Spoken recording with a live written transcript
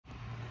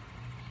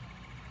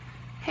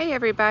Hey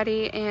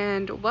everybody,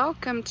 and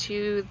welcome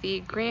to the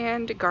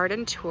Grand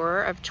Garden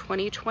Tour of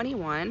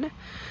 2021.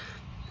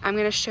 I'm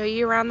going to show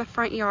you around the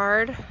front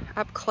yard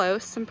up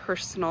close and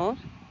personal.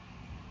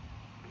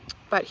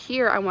 But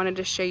here I wanted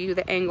to show you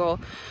the angle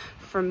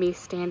from me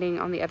standing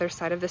on the other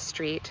side of the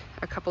street.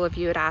 A couple of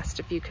you had asked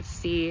if you could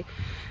see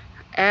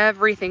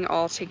everything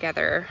all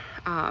together.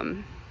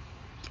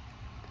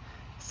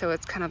 So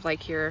it's kind of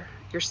like you're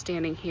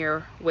standing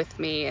here with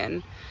me,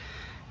 and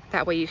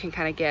that way you can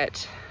kind of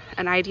get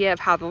an idea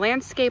of how the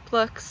landscape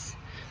looks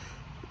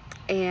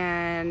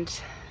and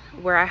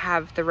where I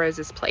have the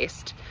roses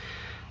placed.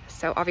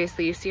 So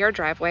obviously you see our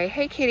driveway.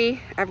 Hey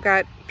kitty, I've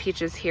got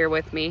Peaches here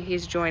with me.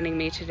 He's joining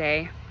me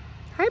today.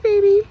 Hi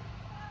baby.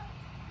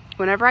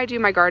 Whenever I do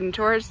my garden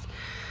tours,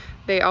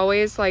 they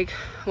always like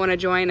want to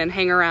join and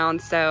hang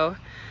around, so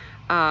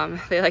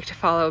they like to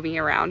follow me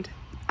around.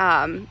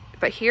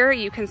 But here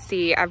you can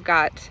see I've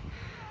got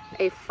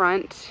a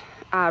front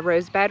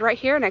rose bed right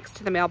here next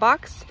to the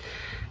mailbox.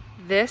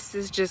 This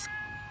is just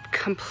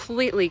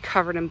completely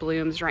covered in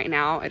blooms right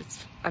now.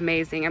 It's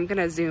amazing. I'm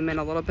gonna zoom in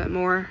a little bit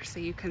more so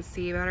you can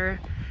see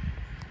better.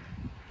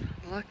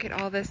 Look at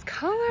all this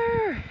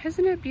color.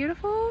 Isn't it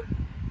beautiful?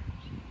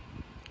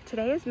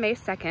 Today is May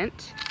 2nd,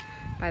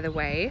 by the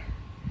way.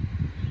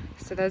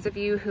 So those of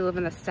you who live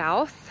in the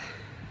South,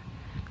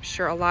 I'm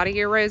sure a lot of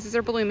your roses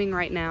are blooming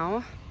right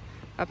now.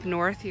 Up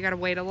north, you gotta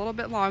wait a little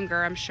bit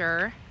longer, I'm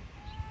sure.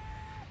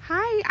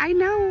 Hi, I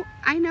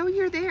know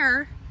you're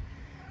there.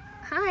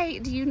 Hi,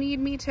 do you need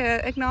me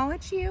to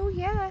acknowledge you?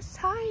 Yes,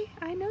 hi,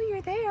 I know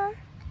you're there.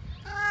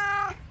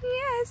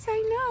 Yes,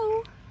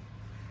 I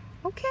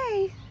know.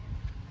 Okay.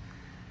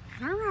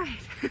 All right.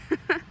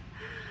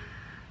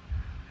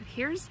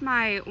 Here's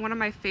one of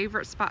my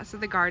favorite spots of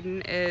the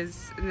garden and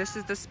this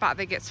is the spot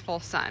that gets full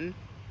sun.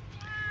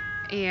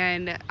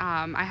 And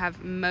I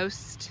have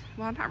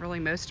well, not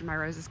really most of my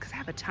roses, because I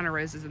have a ton of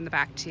roses in the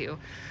back too.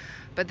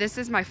 But this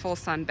is my full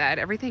sun bed.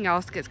 Everything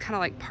else gets kind of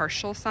like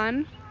partial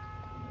sun.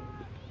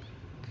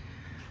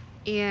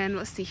 And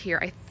let's see here,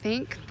 I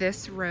think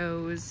this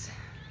rose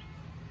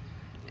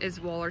is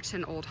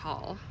Wallerton Old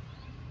Hall.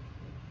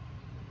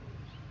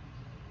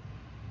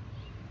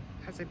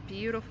 Has a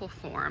beautiful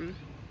form.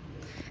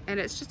 And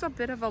it's just a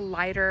bit of a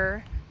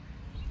lighter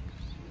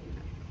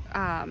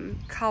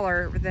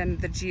color than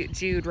the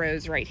Jude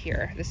rose right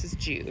here. This is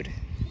Jude,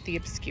 the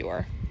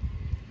obscure.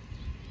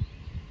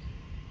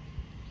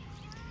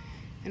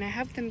 And I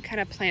have them kind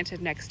of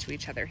planted next to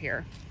each other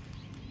here.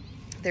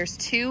 There's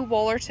two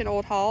Wallerton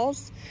Old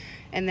Halls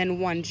and then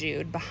one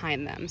Jude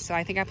behind them. So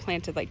I think I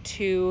planted like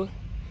two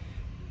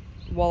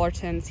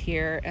Wallertons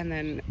here and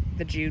then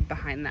the Jude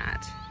behind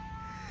that.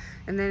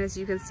 And then as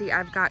you can see,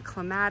 I've got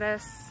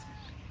clematis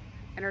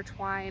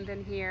intertwined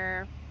in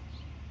here.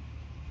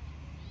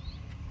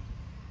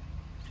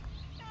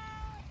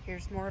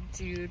 Here's more of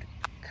Jude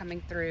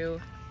coming through.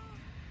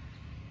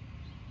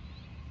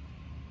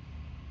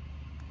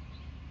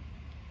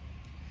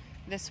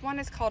 This one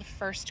is called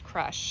First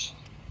Crush.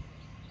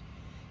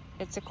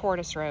 It's a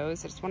Cordis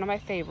rose. It's one of my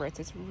favorites.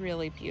 It's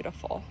really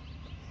beautiful.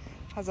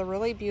 Has a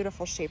really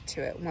beautiful shape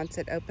to it once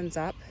it opens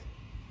up.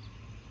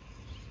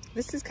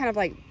 This is kind of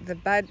like the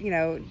bud,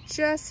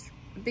 just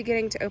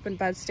beginning to open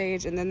bud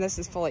stage, and then this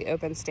is fully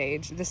open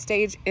stage. The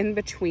stage in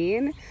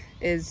between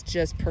is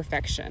just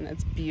perfection.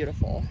 It's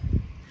beautiful.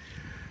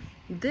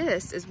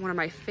 This is one of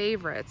my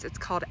favorites. It's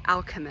called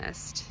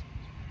Alchemist.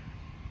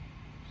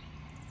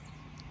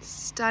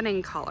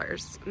 Stunning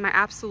colors. My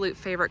absolute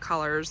favorite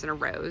colors in a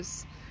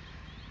rose.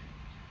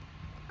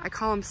 I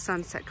call them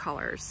sunset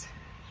colors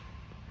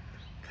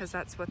because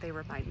that's what they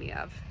remind me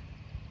of.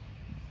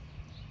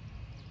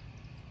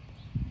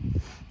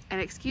 And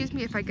excuse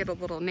me if I get a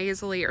little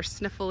nasally or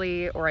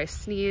sniffly or I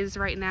sneeze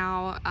right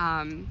now.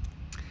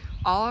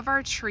 All of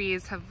our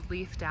trees have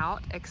leafed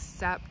out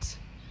except,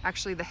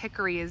 actually the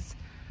hickories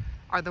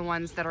are the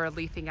ones that are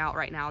leafing out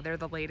right now. They're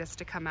the latest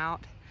to come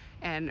out.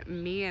 And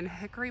me and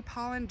hickory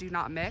pollen do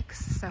not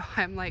mix. So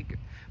I'm like,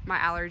 my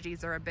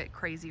allergies are a bit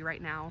crazy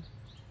right now.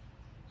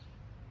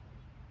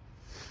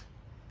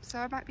 So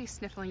I might be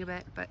sniffling a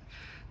bit, but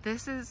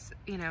this is,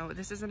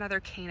 this is another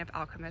cane of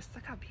Alchemist.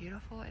 Look how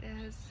beautiful it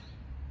is.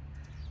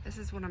 This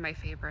is one of my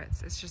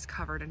favorites. It's just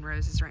covered in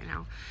roses right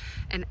now.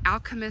 And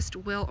Alchemist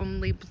will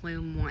only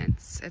bloom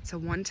once. It's a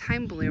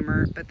one-time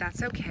bloomer, but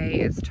that's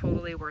okay. It's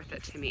totally worth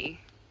it to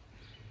me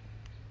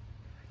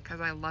because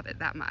I love it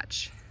that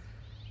much.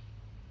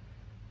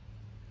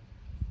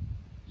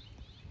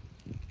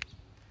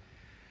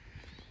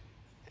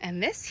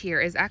 And this here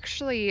is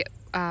actually,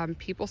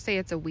 people say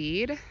it's a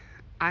weed.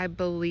 I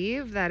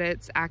believe that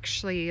it's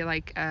actually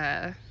like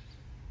to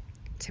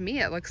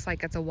me it looks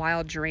like it's a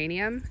wild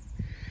geranium.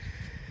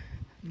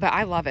 But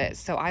I love it,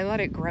 so I let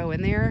it grow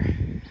in there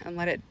and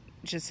let it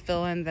just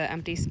fill in the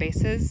empty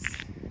spaces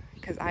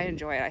because I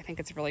enjoy it. I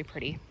think it's really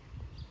pretty.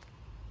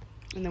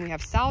 And then we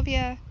have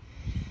salvia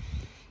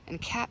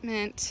and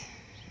catmint.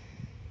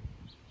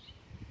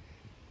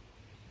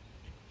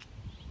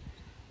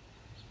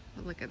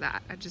 But look at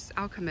that.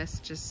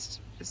 Alchemist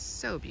just is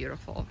so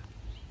beautiful.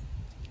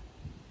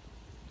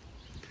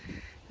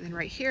 And then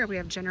right here we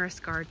have Generous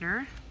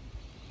Gardener.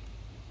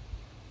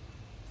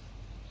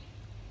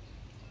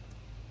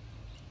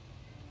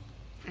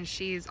 And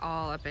she's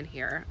all up in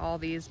here. All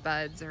these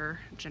buds are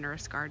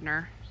Generous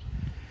Gardener.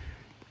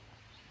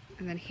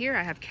 And then here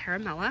I have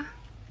Caramella.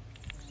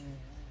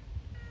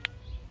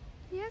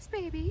 Yes,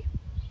 baby.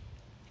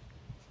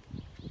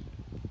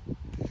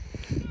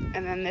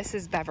 And then this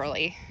is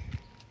Beverly.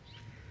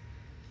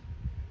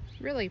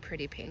 Really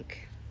pretty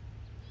pink.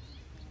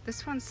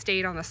 This one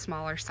stayed on the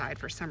smaller side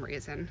for some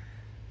reason.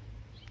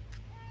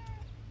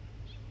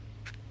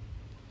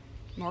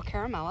 More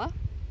Caramella.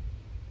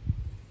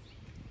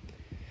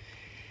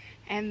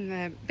 And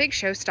the big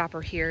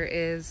showstopper here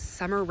is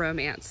Summer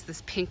Romance,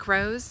 this pink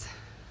rose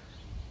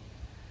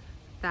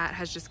that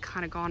has just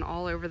kind of gone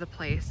all over the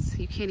place.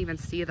 You can't even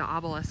see the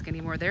obelisk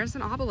anymore. There's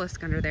an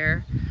obelisk under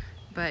there,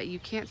 but you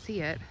can't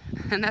see it,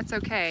 and that's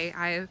okay.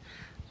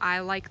 I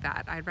like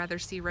that. I'd rather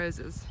see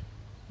roses.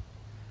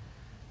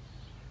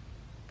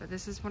 But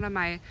this is one of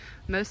my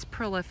most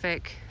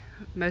prolific,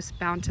 most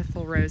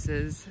bountiful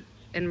roses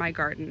in my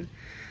garden,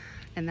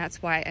 and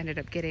that's why I ended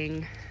up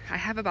getting, I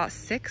have about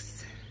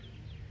 6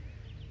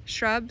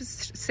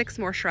 shrubs, 6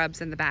 more shrubs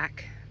in the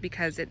back,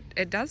 because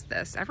it does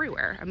this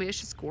everywhere. I mean, it's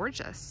just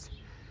gorgeous.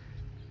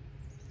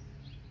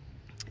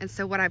 And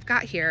so what I've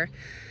got here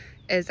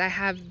is I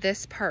have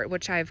this part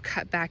which I've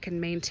cut back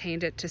and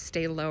maintained it to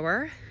stay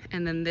lower,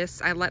 and then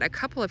this, I let a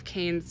couple of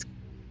canes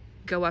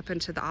go up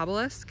into the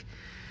obelisk,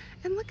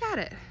 and look at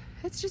it,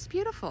 it's just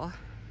beautiful.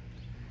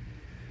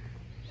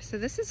 So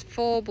this is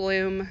full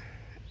bloom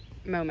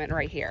moment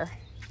right here,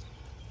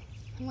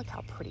 and look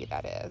how pretty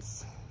that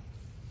is.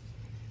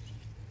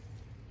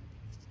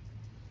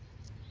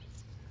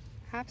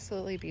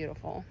 Absolutely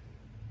beautiful.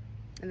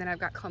 And then I've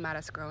got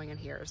clematis growing in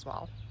here as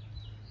well.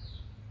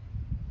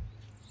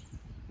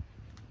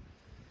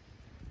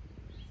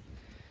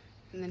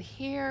 And then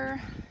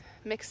here,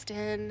 mixed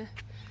in,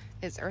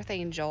 is Earth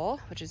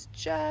Angel, which is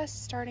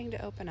just starting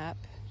to open up.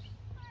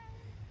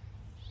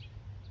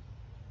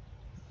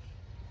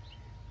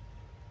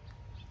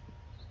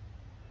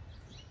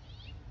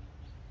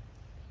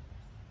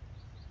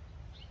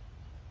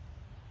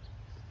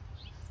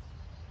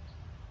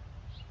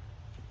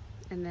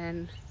 And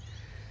then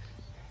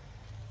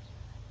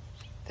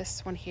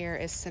this one here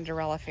is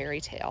Cinderella Fairy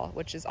Tale,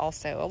 which is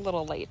also a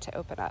little late to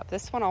open up.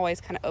 This one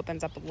always kind of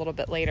opens up a little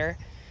bit later.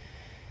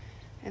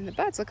 And the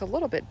buds look a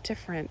little bit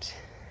different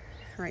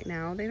right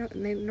now. They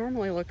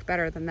normally look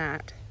better than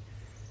that.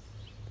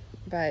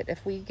 But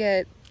if we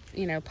get,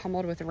 you know,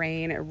 pummeled with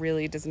rain, it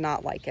really does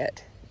not like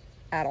it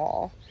at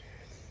all.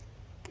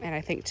 And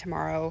I think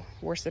tomorrow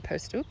we're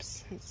supposed to,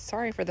 oops,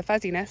 sorry for the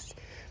fuzziness.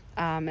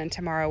 And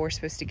tomorrow we're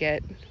supposed to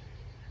get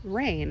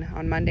rain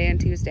on Monday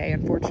and Tuesday,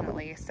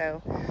 unfortunately.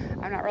 So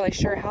I'm not really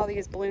sure how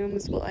these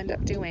blooms will end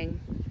up doing.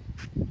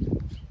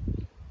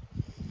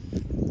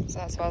 So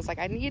that's why I was like,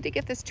 I need to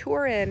get this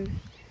tour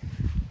in,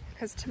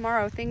 because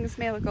tomorrow things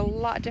may look a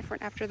lot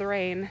different after the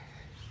rain.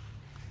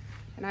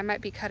 And I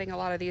might be cutting a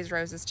lot of these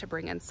roses to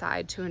bring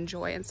inside to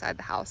enjoy inside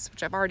the house,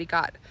 which I've already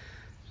got,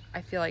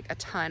 I feel like, a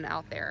ton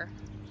out there.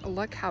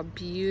 Look how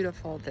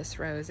beautiful this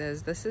rose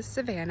is. This is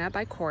Savannah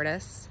by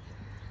Cordis.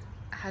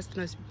 It has the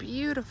most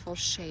beautiful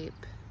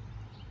shape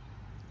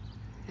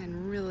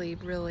and really,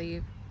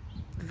 really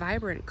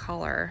vibrant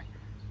color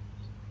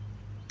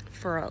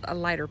for a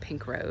lighter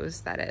pink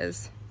rose, that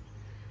is.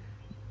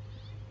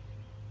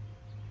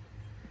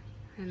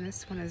 And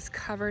this one is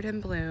covered in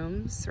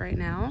blooms right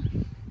now.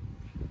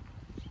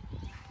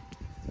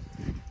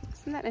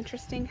 Isn't that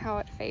interesting how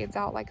it fades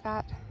out like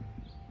that?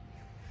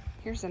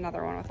 Here's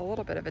another one with a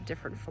little bit of a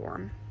different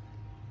form.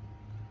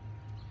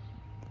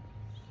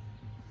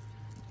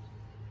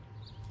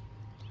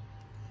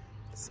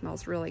 It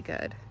smells really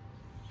good.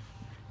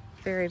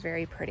 Very,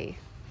 very pretty.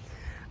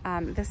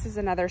 This is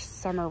another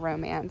Summer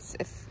Romance.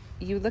 If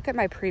you look at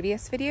my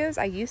previous videos,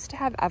 I used to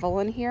have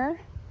Evelyn here.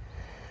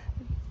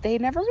 They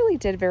never really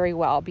did very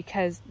well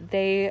because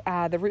the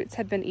roots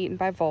had been eaten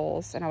by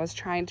voles, and I was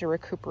trying to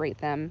recuperate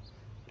them,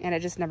 and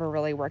it just never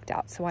really worked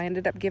out. So I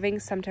ended up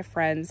giving some to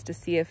friends to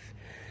see if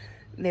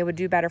they would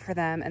do better for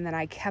them, and then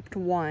I kept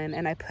one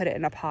and I put it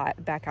in a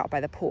pot back out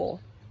by the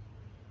pool.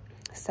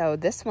 So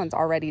this one's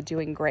already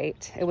doing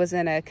great. It was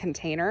in a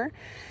container,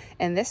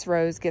 and this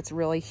rose gets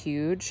really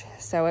huge,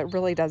 so it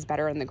really does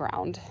better in the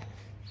ground.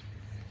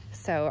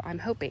 So I'm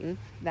hoping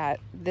that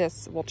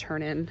this will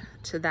turn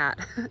into that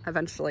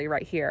eventually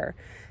right here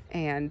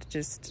and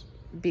just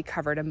be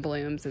covered in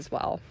blooms as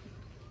well.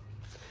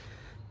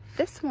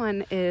 This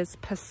one is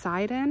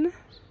Poseidon,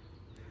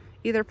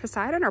 either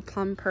Poseidon or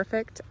Plum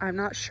Perfect. I'm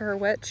not sure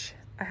which.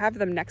 I have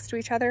them next to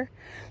each other.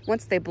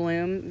 Once they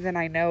bloom, then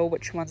I know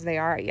which ones they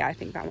are. Yeah, I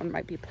think that one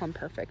might be Plum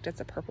Perfect. It's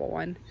a purple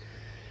one.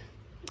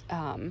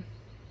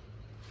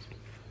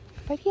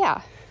 But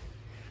yeah,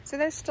 so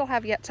those still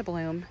have yet to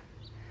bloom.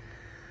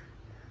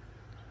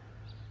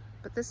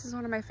 But this is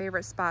one of my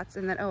favorite spots.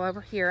 And then, oh,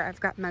 over here, I've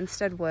got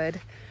Munstead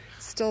Wood,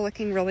 still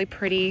looking really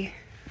pretty.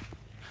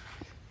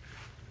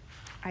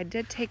 I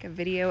did take a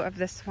video of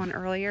this one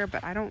earlier,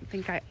 but I don't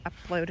think I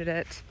uploaded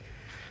it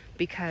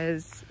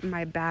because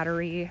my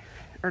battery,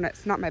 or no,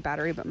 it's not my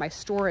battery, but my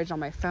storage on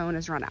my phone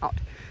has run out.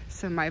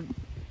 So my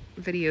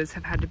videos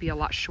have had to be a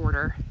lot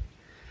shorter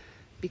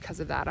because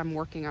of that. I'm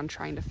working on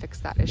trying to fix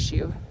that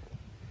issue.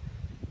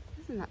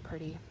 Isn't that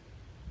pretty?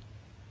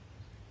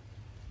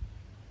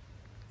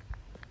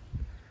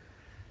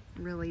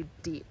 Really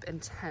deep,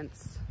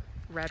 intense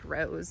red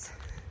rose.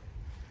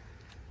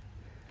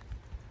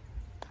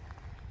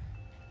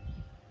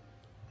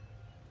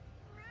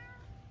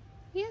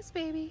 Yes,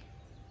 baby.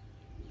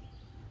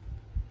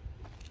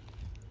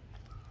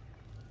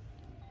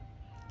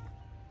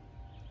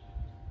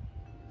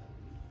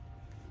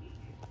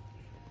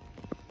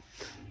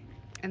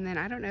 And then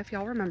I don't know if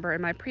y'all remember,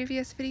 in my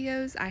previous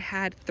videos, I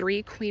had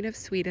 3 Queen of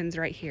Swedens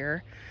right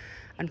here.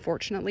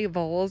 Unfortunately,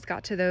 voles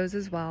got to those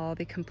as well.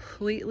 They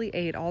completely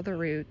ate all the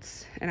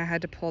roots and I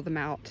had to pull them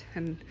out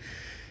and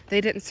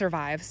they didn't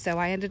survive. So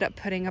I ended up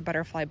putting a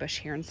butterfly bush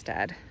here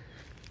instead.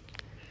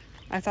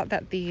 I thought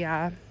that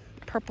the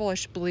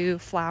purplish blue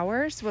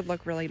flowers would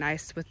look really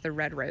nice with the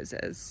red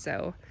roses.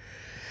 So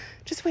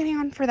just waiting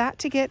on for that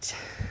to get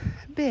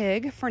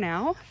big for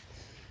now.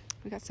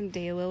 We got some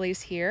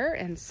daylilies here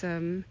and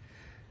some,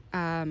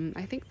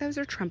 I think those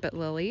are trumpet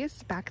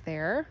lilies back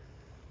there.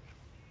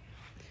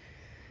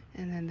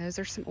 And then those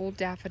are some old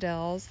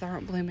daffodils that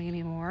aren't blooming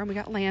anymore. And we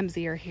got lamb's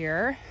ear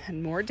here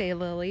and more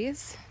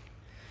daylilies.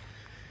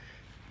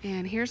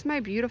 And here's my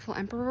beautiful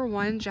Emperor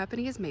 1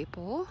 Japanese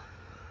maple,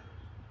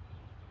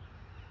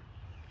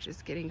 which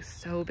is getting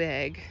so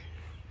big.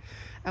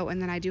 Oh,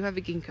 and then I do have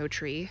a ginkgo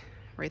tree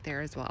right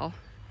there as well.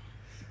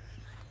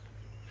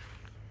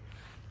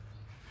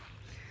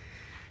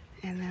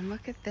 And then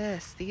look at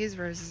this. These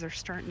roses are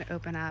starting to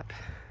open up.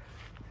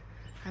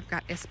 I've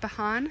got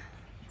Ispahan.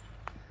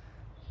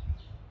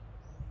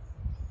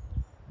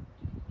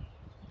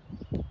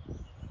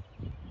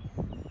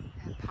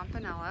 And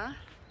Pompanella.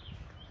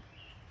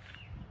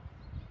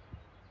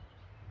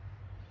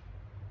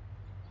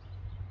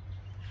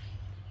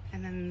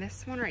 And then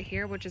this one right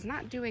here, which is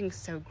not doing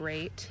so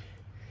great.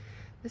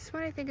 This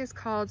one I think is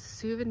called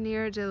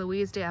Souvenir de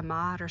Louise de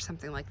Amat or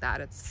something like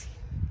that. It's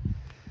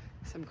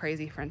some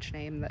crazy French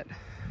name that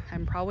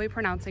I'm probably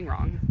pronouncing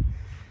wrong.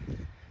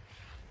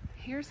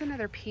 Here's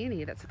another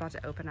peony that's about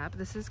to open up.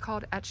 This is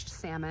called Etched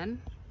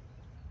Salmon.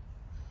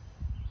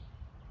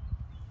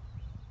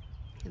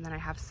 And then I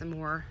have some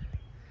more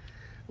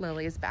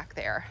lilies back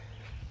there.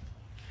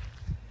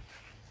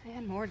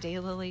 And more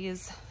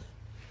daylilies.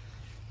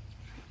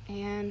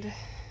 And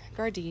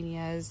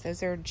gardenias.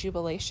 Those are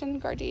Jubilation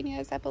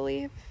gardenias, I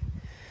believe.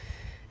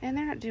 And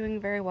they're not doing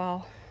very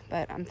well,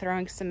 but I'm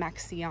throwing some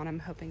Maxi on them,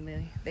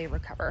 hoping they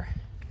recover.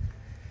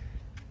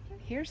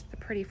 Here's the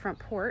pretty front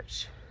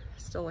porch.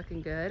 Still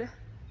looking good.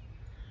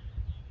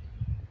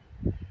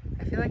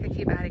 I feel like I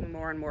keep adding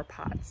more and more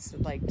pots.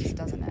 It like just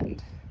doesn't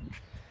end.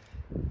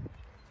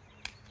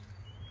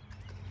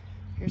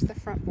 Here's the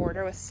front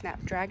border with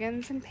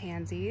snapdragons and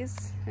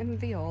pansies and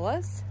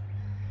violas.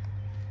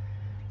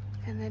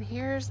 And then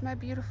here's my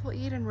beautiful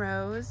Eden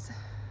rose.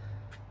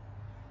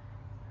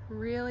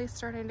 Really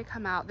starting to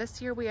come out.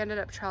 This year we ended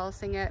up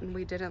trellising it and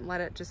we didn't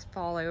let it just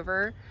fall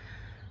over,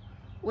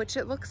 which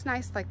it looks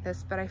nice like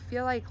this, but I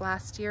feel like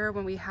last year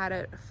when we had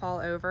it fall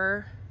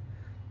over,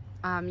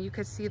 you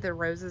could see the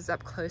roses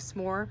up close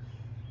more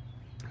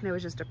and it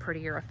was just a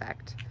prettier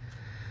effect.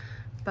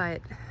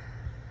 But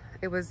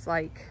it was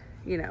like,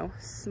 you know,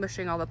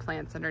 smushing all the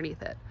plants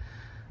underneath it.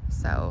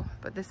 So,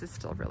 but this is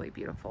still really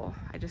beautiful.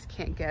 I just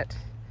can't get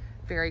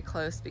very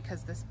close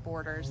because this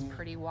border is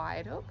pretty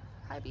wide. Oh,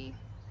 hi bee.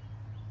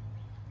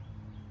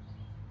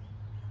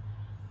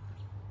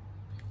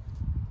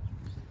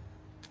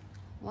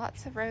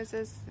 Lots of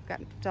roses. I've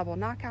got double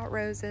knockout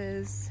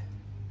roses.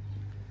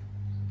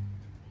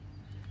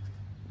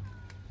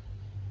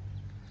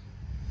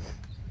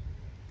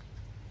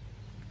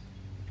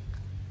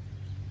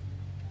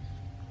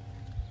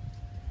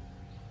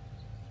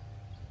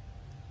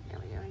 There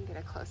we go, and get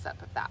a close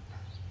up of that.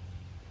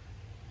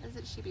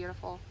 Isn't she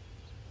beautiful?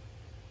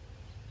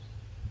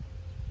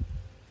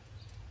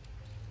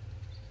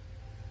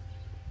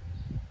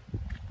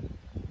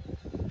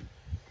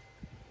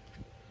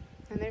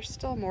 And there's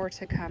still more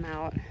to come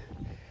out.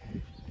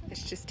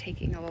 It's just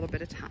taking a little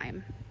bit of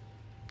time.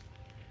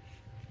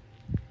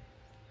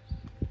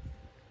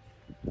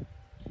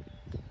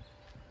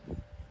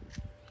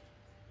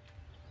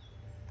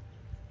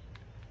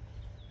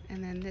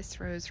 And then this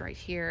rose right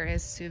here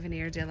is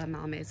Souvenir de la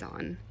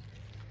Malmaison.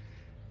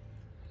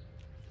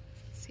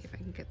 Let's see if I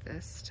can get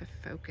this to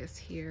focus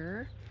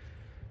here.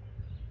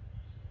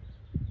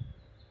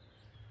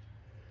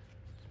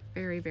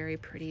 Very, very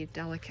pretty,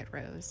 delicate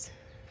rose.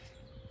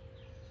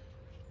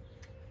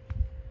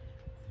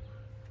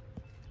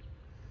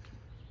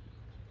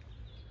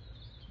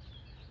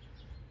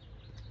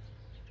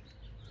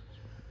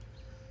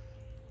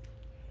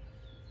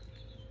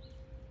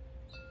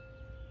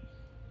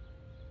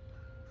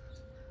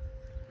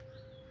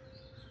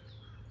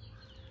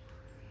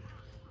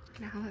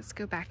 Now let's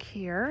go back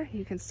here.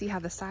 You can see how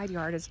the side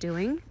yard is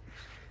doing.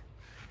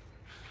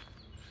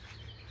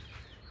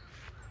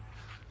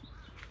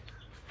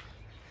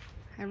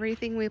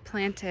 Everything we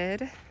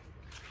planted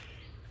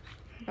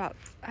about,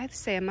 I'd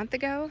say a month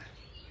ago,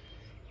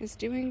 is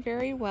doing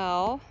very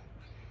well.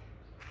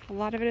 A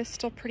lot of it is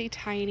still pretty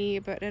tiny,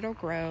 but it'll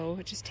grow.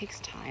 It just takes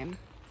time.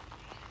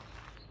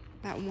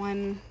 That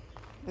one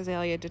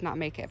azalea did not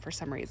make it for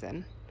some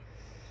reason.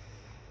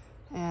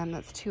 And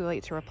it's too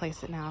late to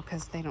replace it now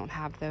because they don't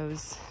have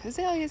those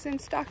azaleas in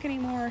stock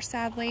anymore,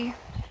 sadly.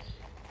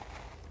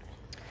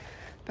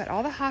 But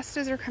all the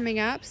hostas are coming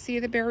up. See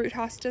the bare root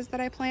hostas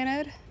that I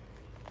planted?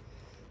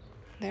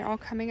 They're all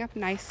coming up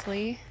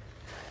nicely.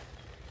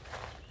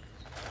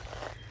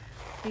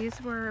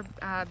 These were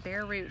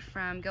bare root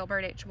from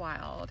Gilbert H.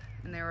 Wild,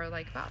 and there were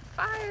like about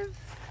five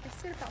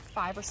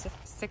or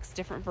six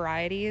different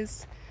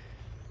varieties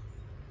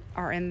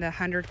are in the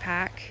 100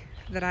 pack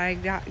that I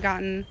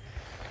gotten.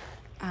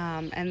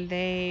 And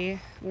they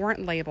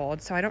weren't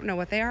labeled, so I don't know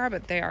what they are,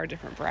 but they are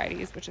different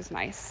varieties, which is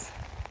nice.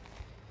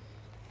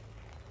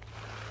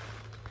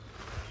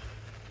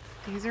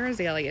 These are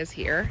azaleas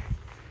here.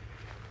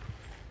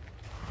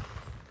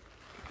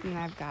 And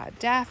I've got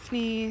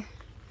Daphne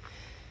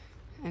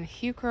and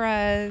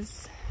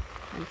heucheras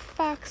and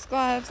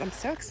foxgloves. I'm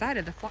so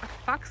excited. The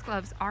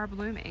foxgloves are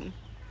blooming.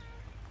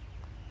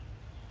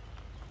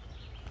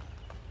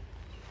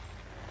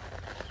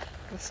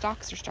 The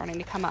stalks are starting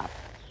to come up.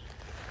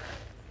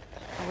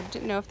 I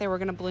didn't know if they were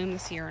going to bloom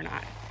this year or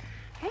not.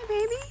 Hey,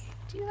 baby,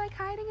 do you like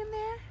hiding in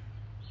there?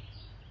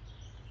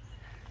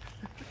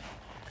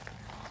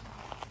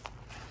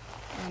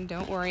 And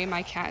don't worry,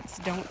 my cats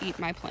don't eat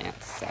my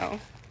plants, so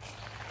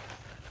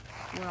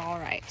we're all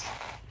right.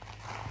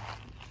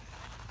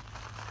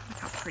 Look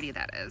how pretty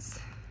that is.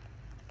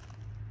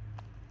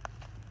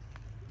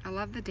 I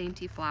love the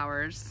dainty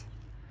flowers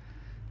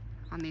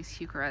on these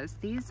heucheras.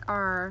 These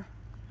are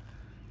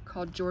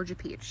called Georgia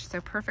peach,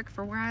 so perfect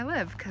for where I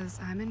live because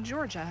I'm in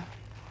Georgia.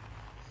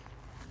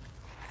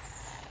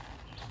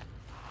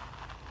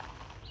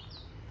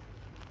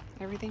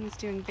 Everything is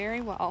doing very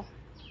well.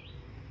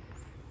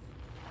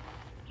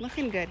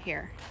 Looking good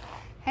here.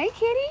 Hey,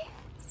 kitty.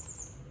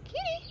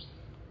 Kitty.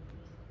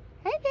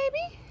 Hey,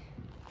 baby.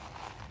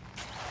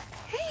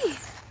 Hey,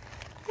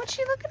 what's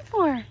she looking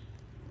for?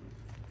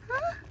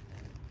 Huh?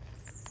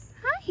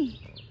 Hi.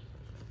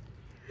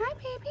 Hi,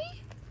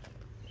 baby.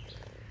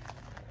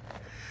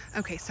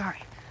 Okay, sorry.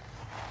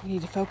 We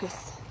need to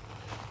focus.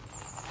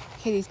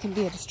 Kitties can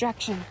be a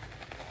distraction.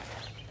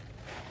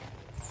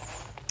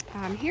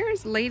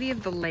 Here's Lady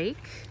of the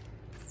Lake,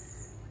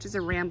 which is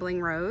a rambling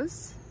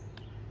rose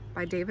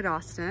by David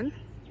Austin.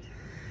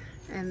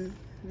 And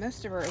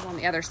most of her is on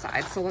the other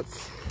side. So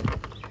let's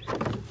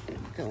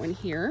go in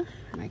here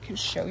and I can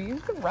show you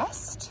the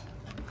rest.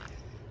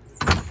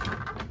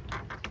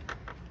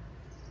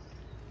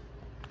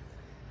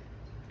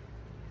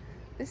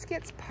 This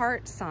gets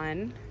part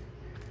sun.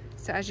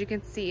 So as you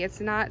can see, it's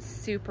not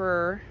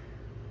super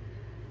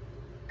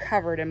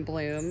covered in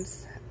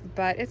blooms,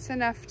 but it's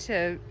enough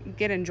to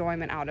get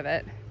enjoyment out of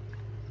it.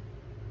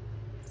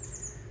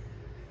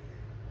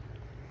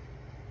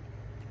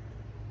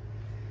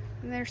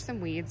 And there's some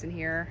weeds in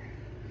here.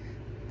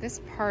 This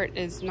part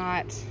is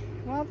not,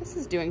 well, this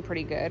is doing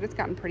pretty good. It's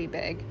gotten pretty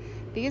big.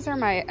 These are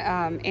my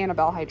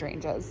Annabelle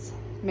hydrangeas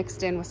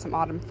mixed in with some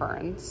autumn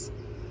ferns,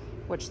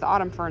 which the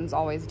autumn ferns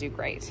always do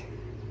great.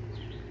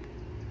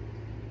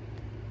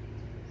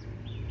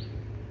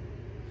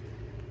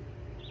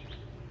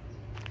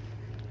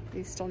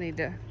 We still need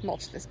to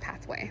mulch this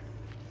pathway.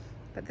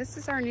 But this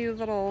is our new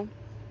little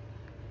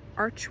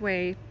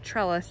archway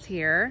trellis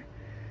here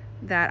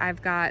that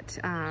I've got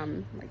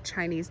like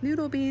Chinese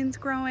noodle beans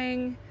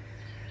growing.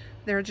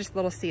 They're just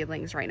little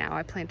seedlings right now.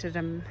 I planted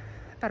them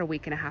about a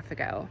week and a half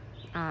ago.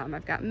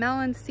 I've got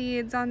melon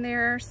seeds on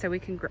there, so we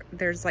can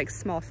there's like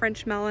small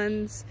French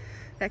melons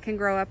that can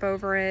grow up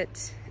over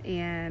it.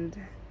 And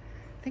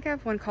I think I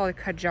have one called a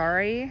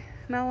Kajari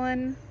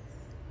melon.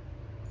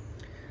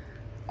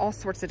 All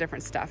sorts of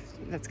different stuff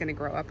that's going to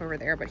grow up over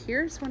there. But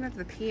here's one of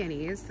the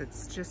peonies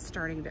that's just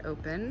starting to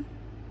open.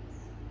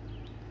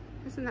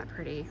 Isn't that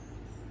pretty?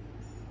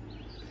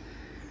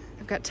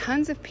 I've got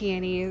tons of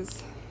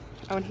peonies.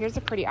 Oh, and here's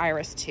a pretty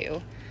iris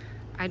too.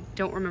 I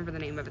don't remember the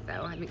name of it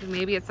though. I mean,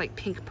 maybe it's like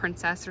Pink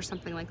Princess or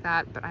something like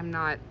that, but I'm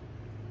not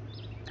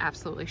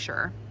absolutely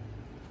sure.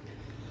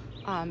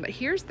 But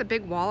here's the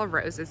big wall of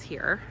roses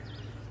here.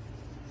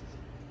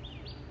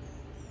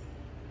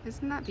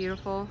 Isn't that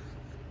beautiful?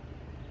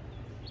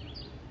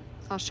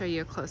 I'll show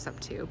you a close-up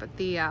too, but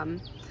the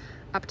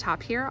up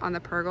top here on the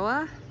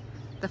pergola,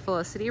 the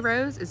Felicity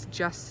rose is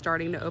just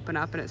starting to open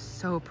up and it's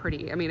so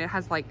pretty. I mean, it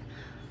has like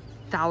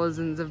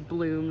thousands of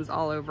blooms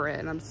all over it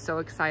and I'm so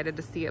excited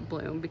to see it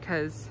bloom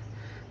because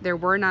there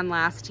were none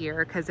last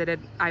year because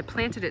I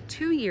planted it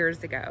 2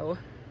 years ago.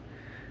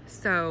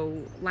 So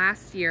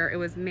last year it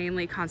was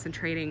mainly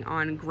concentrating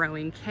on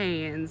growing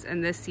canes,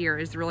 and this year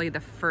is really the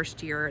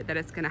first year that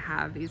it's gonna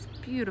have these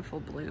beautiful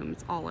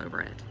blooms all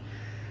over it.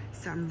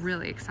 So I'm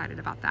really excited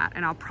about that.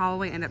 And I'll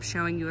probably end up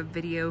showing you a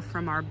video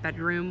from our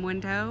bedroom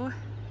window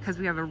because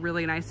we have a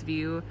really nice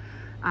view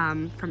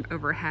from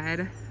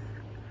overhead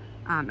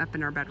up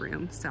in our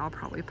bedroom. So I'll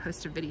probably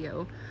post a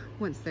video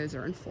once those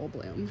are in full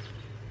bloom.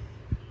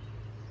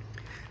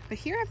 But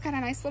here I've got a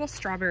nice little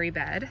strawberry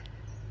bed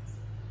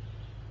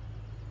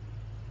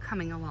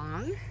coming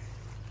along.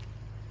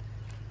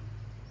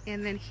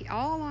 And then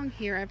all along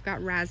here I've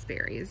got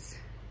raspberries,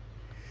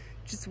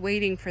 just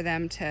waiting for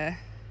them to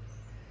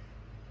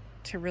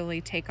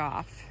really take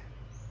off.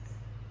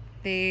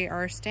 They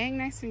are staying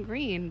nice and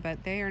green,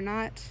 but they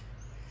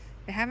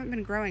haven't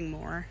been growing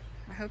more.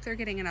 I hope they're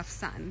getting enough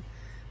sun.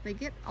 They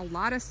get a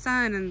lot of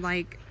sun in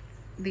like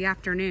the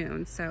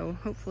afternoon, so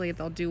hopefully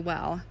they'll do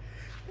well.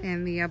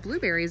 And the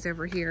blueberries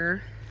over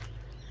here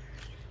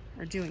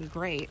are doing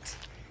great.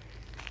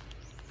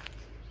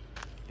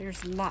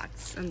 There's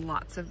lots and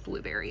lots of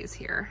blueberries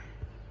here.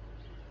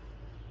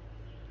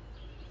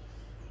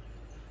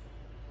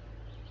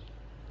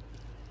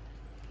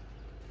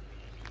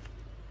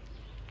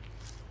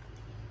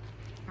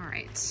 All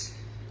right,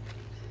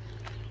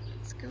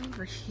 let's go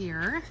over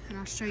here and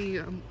I'll show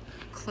you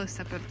a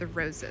close-up of the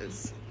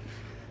roses.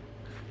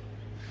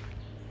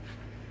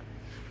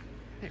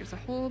 There's a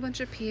whole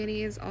bunch of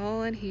peonies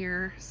all in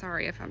here.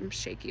 Sorry if I'm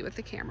shaky with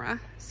the camera,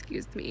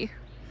 excuse me.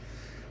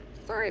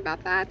 Sorry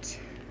about that.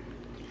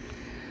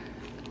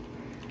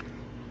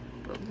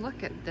 But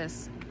look at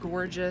this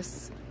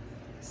gorgeous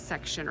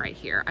section right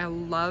here. I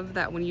love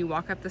that when you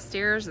walk up the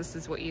stairs, this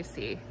is what you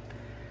see.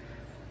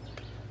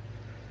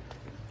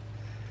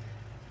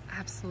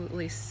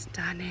 Absolutely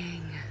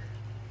stunning.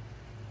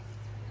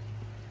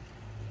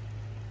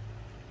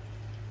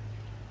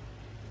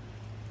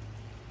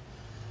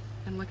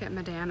 And look at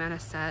Madame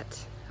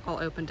Anisette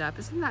all opened up.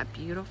 Isn't that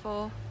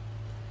beautiful?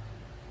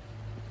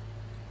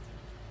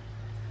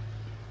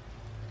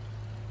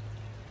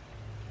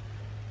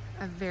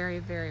 A very,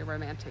 very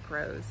romantic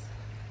rose.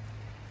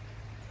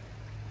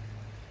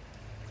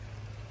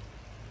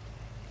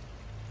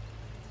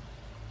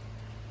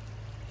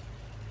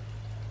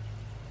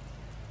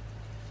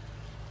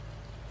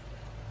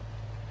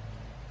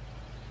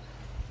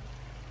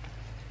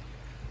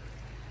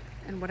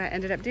 And what I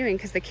ended up doing,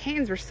 because the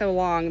canes were so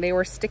long, they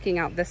were sticking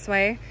out this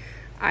way,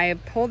 I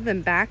pulled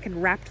them back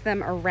and wrapped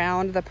them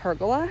around the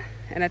pergola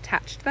and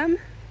attached them.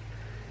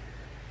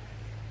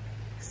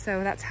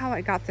 So that's how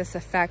I got this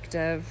effect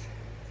of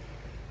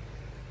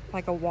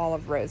like a wall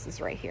of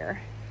roses right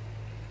here.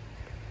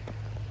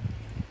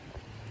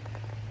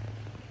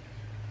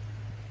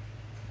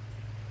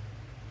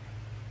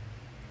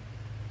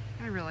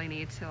 I really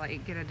need to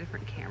like get a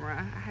different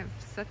camera. I have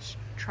such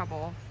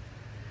trouble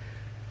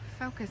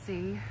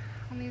focusing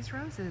on these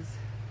roses.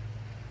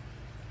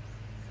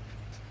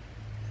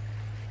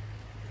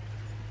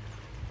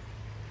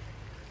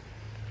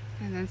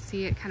 And then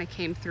see, it kind of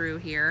came through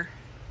here.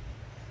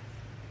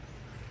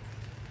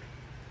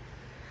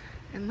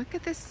 And look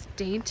at this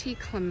dainty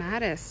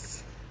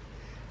clematis.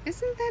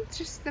 Isn't that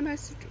just the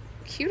most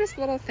cutest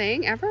little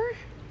thing ever?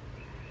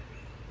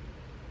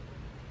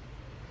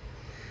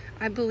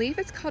 I believe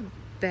it's called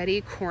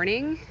Betty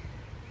Corning.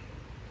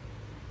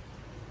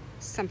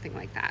 Something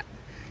like that.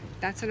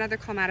 That's another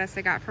clematis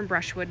I got from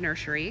Brushwood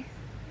Nursery.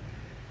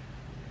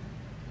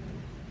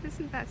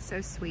 Isn't that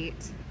so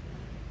sweet?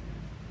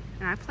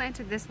 And I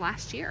planted this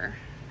last year.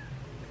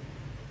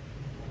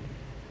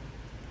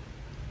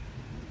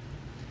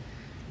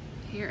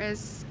 Here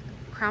is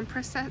Crown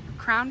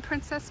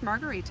Princess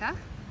Margarita,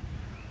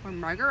 or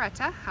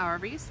Margaretta,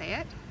 however you say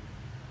it.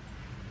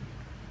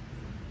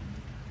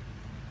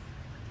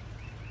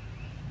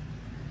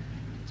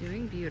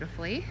 Doing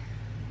beautifully.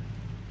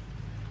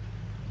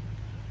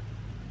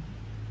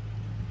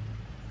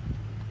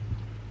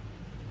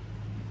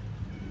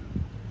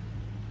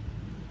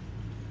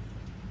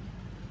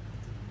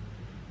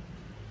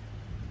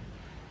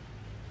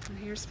 And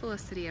here's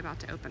Felicity about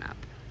to open up.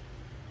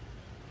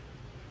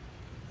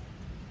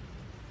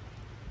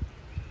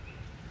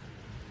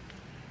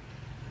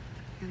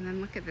 And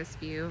then look at this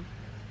view.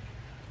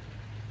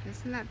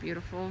 Isn't that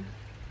beautiful?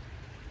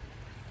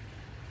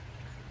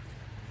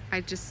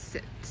 I just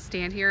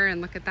stand here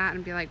and look at that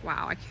and be like,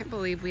 wow, I can't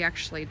believe we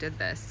actually did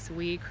this.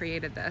 We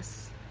created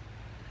this.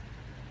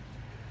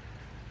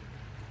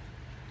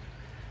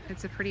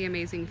 It's a pretty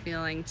amazing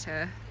feeling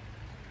to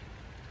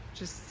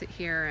just sit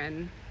here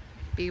and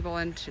be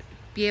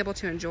able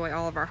to enjoy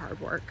all of our hard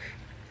work.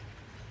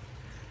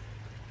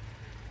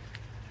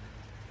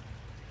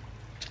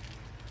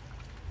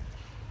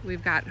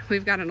 We've got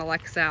an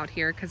Alexa out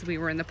here because we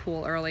were in the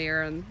pool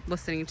earlier and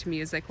listening to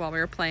music while we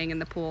were playing in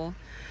the pool.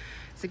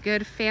 It's a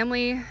good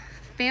family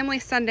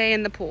Sunday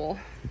in the pool.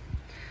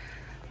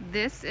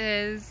 This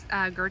is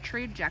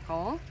Gertrude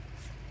Jekyll.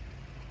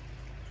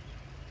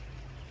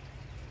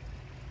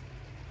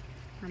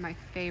 One of my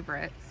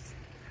favorites.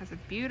 Has a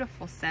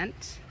beautiful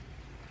scent.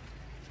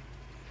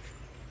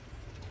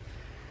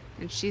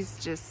 And she's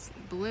just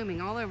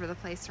blooming all over the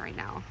place right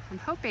now. I'm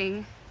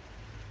hoping,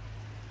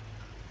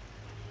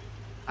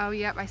 oh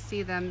yep, I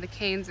see them. The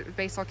canes,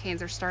 basal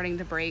canes are starting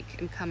to break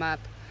and come up.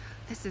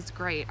 This is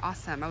great,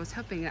 awesome. I was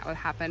hoping that would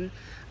happen.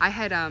 I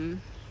had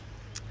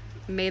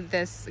made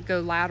this go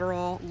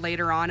lateral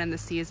later on in the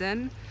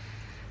season,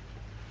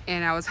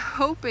 And I was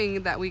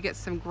hoping that we get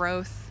some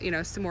growth, you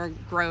know, some more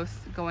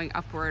growth going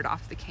upward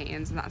off the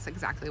canes, and that's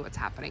exactly what's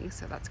happening,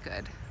 so that's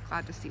good.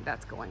 Glad to see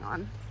that's going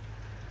on.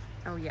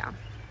 Oh yeah,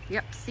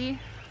 yep, see?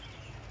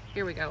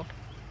 Here we go.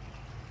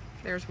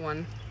 There's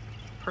one,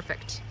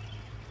 perfect.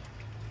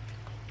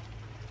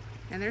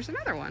 And there's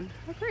another one,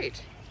 oh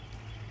great.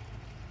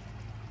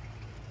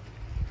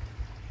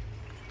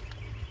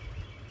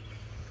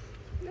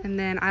 And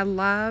then I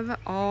love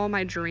all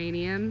my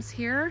geraniums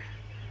here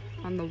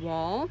on the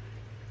wall.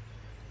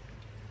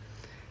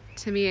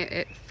 To me,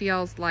 it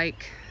feels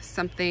like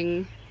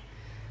something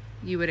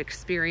you would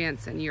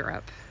experience in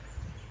Europe,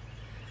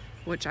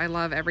 which I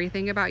love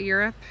everything about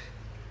Europe.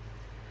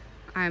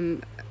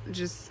 I'm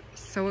just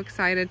so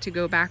excited to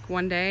go back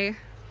one day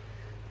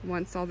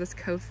once all this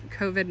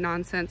COVID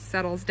nonsense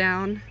settles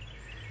down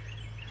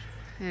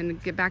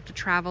and get back to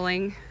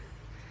traveling.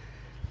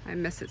 I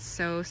miss it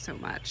so, so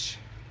much.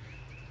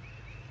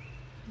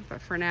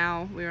 But for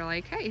now, we were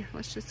like, hey,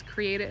 let's just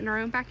create it in our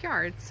own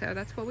backyard. So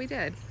that's what we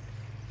did.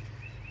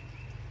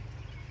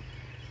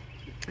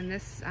 And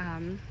this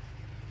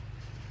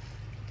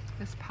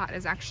pot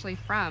is actually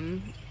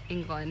from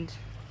England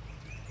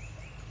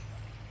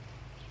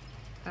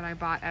that I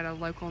bought at a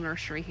local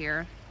nursery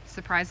here.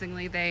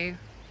 Surprisingly, they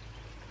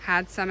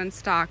had some in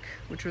stock,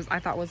 which I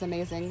thought was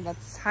amazing.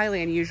 That's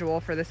highly unusual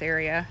for this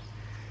area.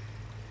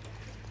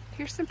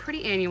 Here's some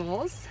pretty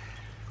annuals.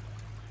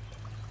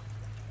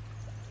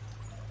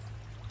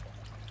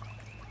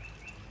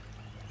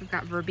 We've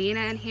got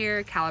verbena in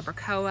here,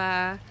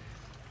 calibrachoa,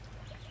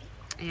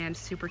 and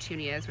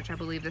supertunias, which I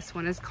believe this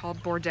one is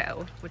called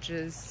Bordeaux, which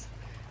is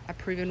a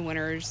proven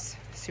winner's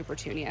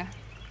supertunia.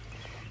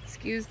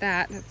 Excuse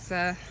that,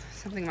 that's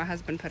something my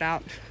husband put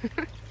out.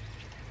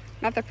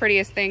 Not the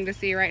prettiest thing to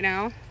see right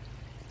now.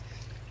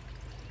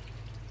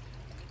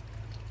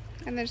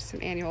 And there's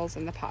some annuals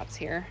in the pots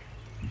here.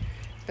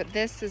 But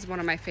this is one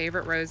of my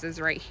favorite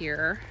roses right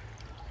here.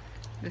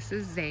 This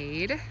is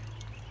Zade.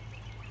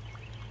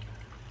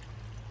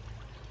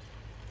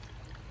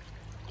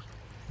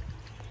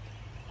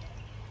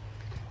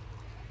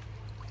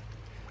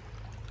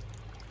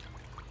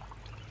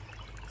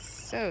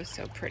 So,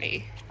 so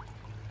pretty.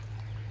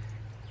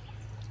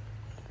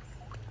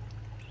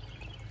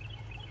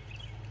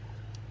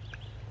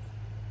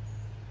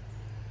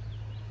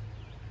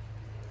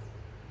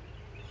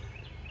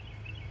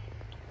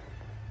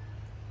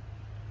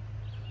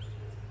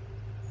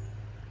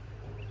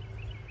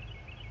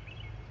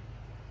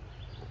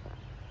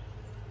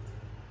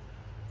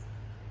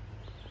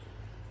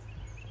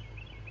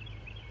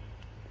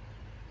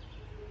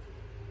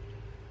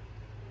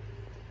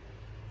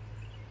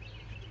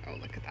 Oh,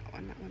 look at that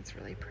one. That one's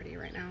really pretty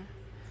right now.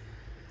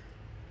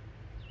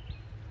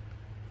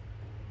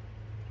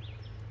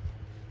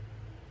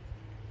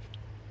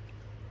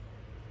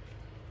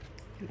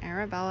 And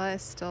Arabella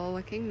is still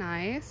looking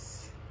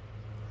nice.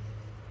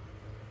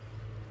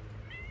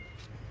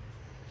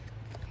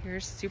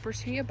 Here's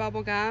Supertunia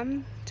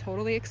bubblegum,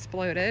 totally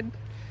exploded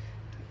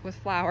with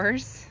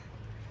flowers,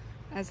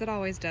 as it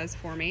always does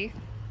for me.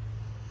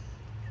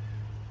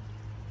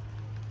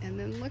 And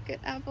then look at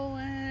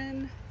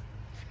Evelyn.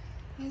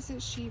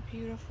 Isn't she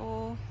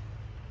beautiful?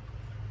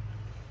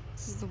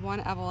 This is the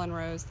one Evelyn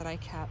rose that I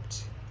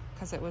kept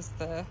because it was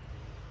the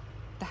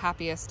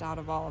happiest out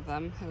of all of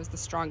them. It was the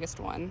strongest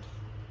one.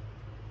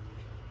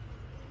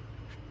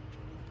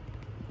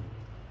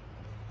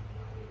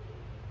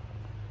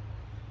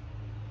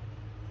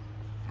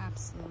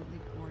 Absolutely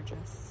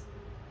gorgeous.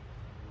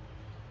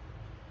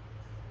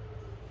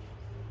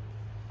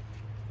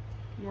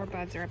 More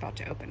buds are about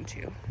to open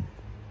too.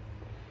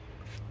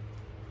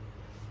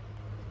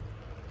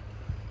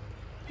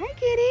 Hi,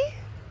 kitty.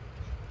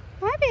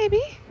 Hi,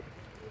 baby.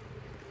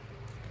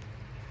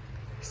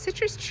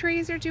 Citrus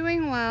trees are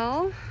doing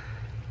well.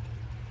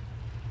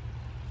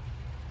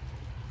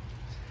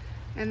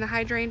 And the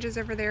hydrangeas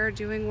over there are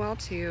doing well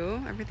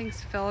too.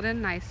 Everything's filled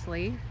in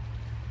nicely.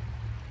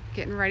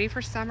 Getting ready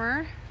for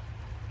summer.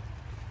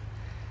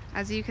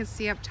 As you can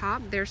see up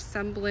top, there's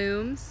some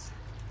blooms.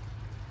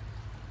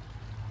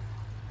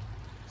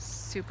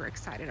 Super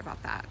excited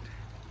about that.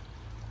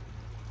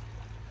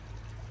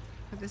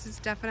 But this is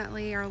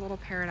definitely our little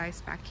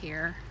paradise back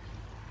here.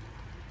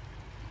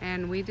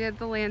 And we did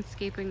the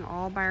landscaping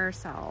all by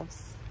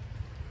ourselves.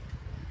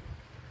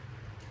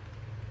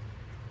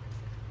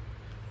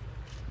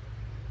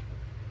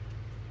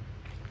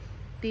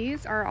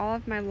 These are all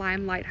of my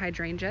limelight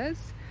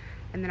hydrangeas.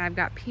 And then I've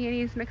got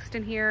peonies mixed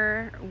in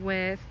here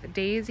with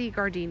daisy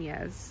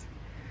gardenias.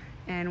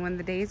 And when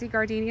the daisy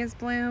gardenias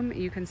bloom,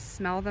 you can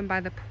smell them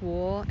by the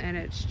pool, and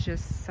it's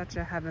just such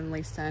a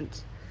heavenly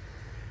scent.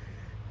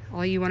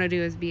 All you want to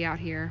do is be out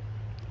here.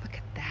 Look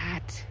at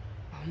that.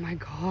 Oh my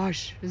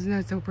gosh, isn't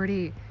that so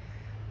pretty?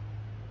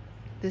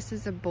 This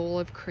is a bowl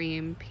of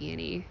cream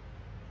peony.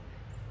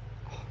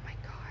 Oh my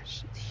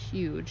gosh, it's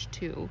huge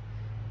too.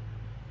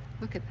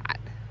 Look at that.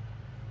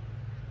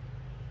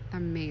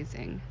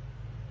 Amazing.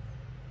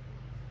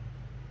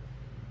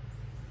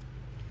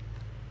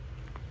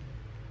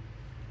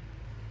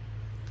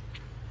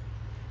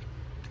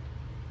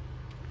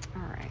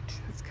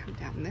 right, let's come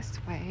down this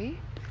way.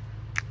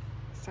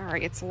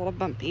 Sorry, it's a little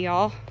bumpy,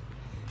 y'all.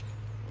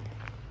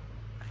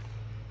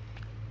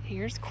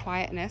 Here's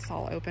quietness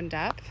all opened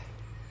up.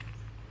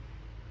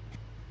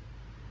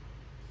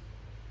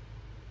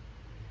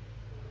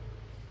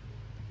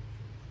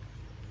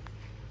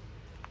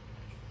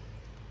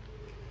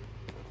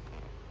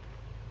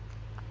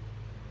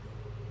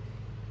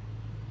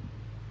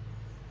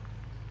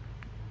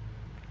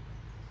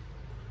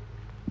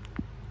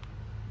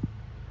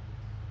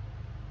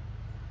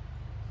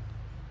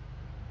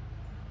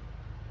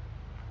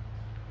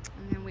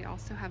 And then we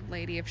also have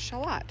Lady of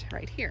Shalott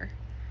right here.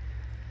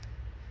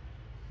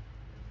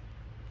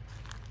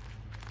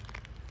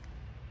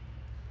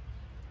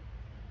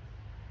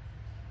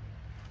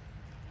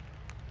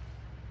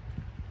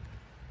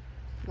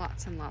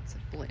 Lots and lots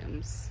of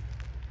blooms.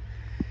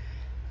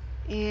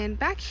 And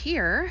back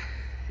here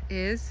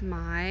is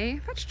my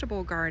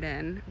vegetable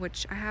garden,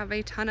 which I have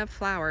a ton of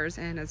flowers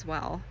in as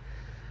well.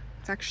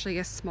 It's actually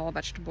a small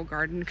vegetable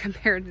garden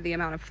compared to the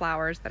amount of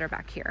flowers that are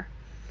back here.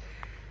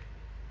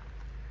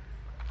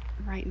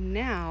 Right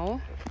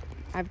now,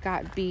 I've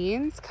got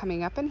beans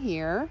coming up in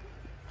here,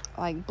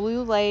 like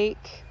Blue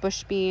Lake,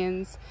 bush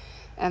beans,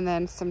 and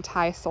then some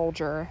Thai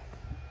soldier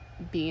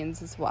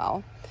beans as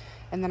well.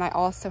 And then I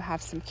also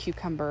have some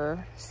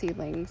cucumber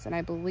seedlings, and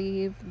I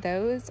believe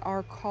those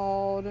are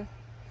called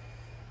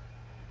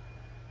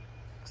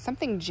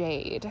something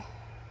jade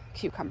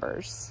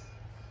cucumbers.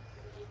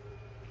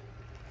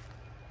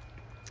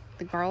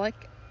 The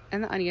garlic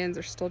and the onions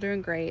are still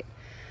doing great.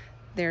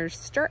 They're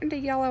starting to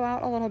yellow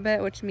out a little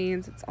bit, which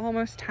means it's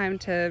almost time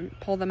to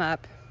pull them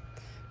up.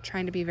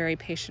 Trying to be very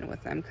patient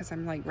with them because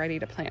I'm like ready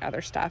to plant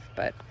other stuff.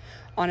 But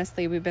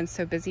honestly, we've been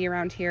so busy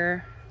around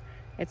here.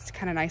 It's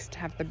kind of nice to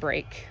have the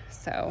break.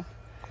 So,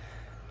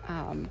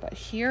 but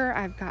here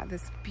I've got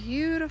this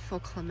beautiful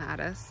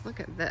clematis. Look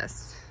at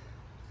this.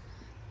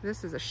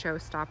 This is a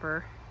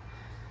showstopper.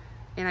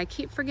 And I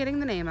keep forgetting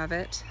the name of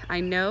it. I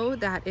know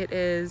that it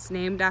is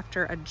named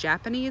after a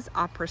Japanese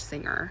opera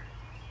singer.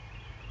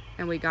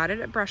 And we got it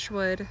at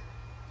Brushwood.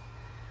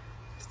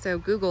 So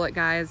Google it,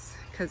 guys,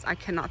 because I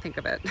cannot think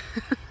of it.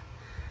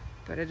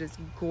 But it is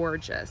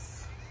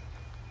gorgeous.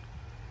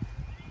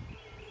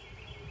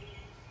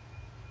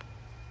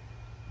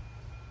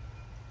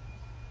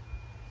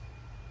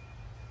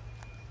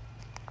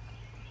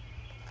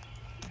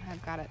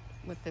 I've got it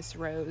with this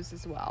rose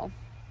as well.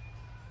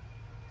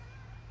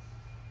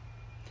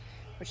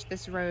 Which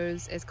this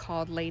rose is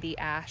called Lady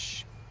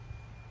Ash.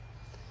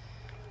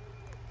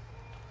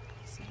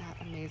 Isn't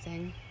that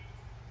amazing?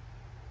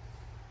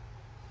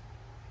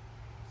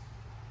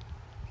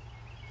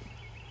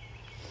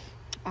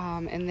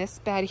 In this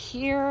bed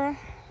here,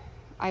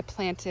 I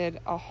planted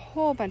a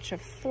whole bunch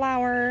of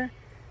flower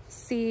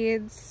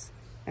seeds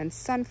and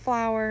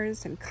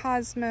sunflowers and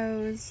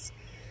cosmos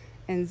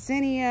and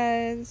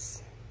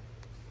zinnias.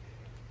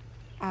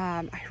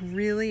 I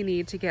really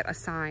need to get a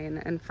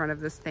sign in front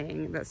of this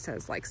thing that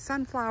says like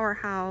sunflower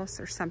house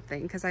or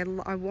something, because I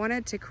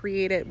wanted to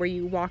create it where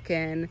you walk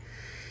in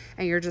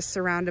and you're just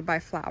surrounded by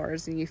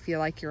flowers and you feel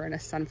like you're in a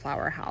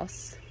sunflower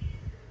house.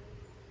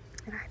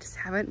 And I just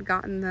haven't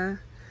gotten the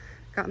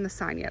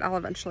sign yet. I'll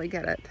eventually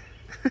get it.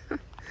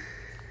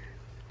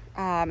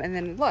 And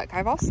then look,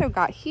 I've also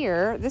got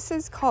here, this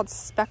is called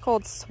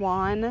Speckled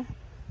Swan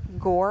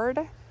Gourd.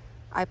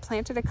 I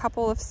planted a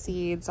couple of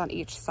seeds on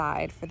each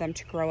side for them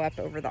to grow up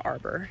over the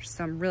arbor.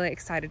 So I'm really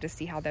excited to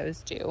see how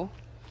those do.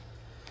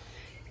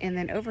 And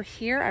then over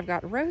here, I've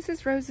got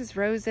roses, roses,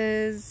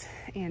 roses,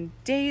 and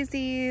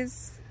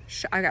daisies.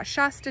 I got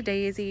Shasta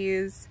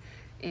daisies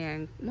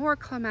and more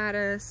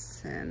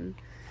clematis. And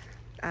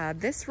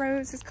this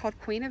rose is called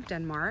Queen of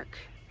Denmark.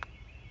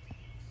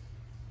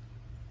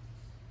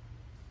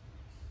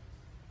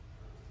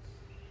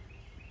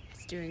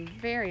 It's doing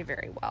very,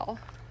 very well.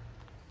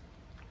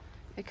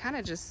 It kind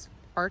of just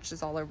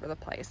arches all over the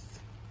place.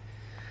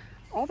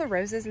 All the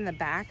roses in the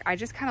back, I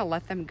just kind of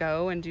let them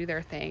go and do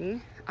their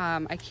thing.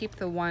 I keep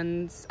the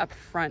ones up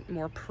front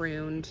more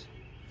pruned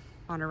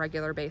on a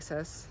regular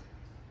basis.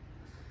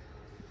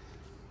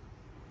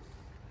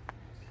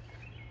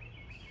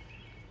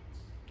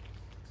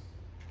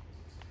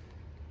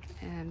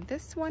 And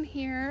this one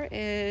here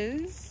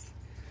is,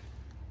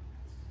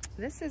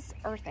 this is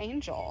Earth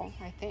Angel,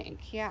 I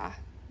think. Yeah,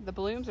 the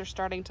blooms are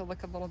starting to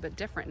look a little bit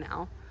different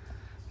now.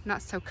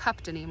 Not so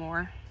cupped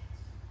anymore.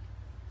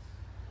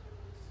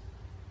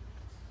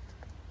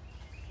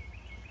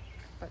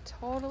 But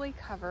totally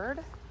covered.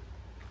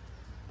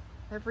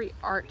 Every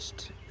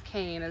arched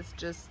cane is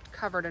just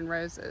covered in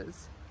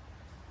roses.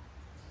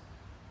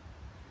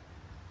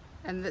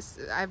 And this,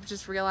 I've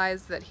just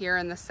realized that here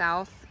in the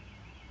South,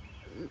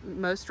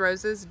 most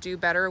roses do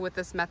better with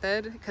this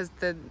method because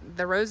the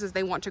roses,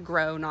 they want to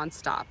grow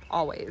nonstop,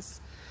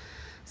 always.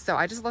 So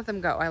I just let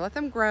them go. I let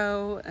them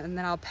grow, and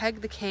then I'll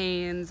peg the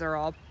canes, or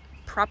I'll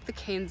prop the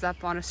canes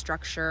up on a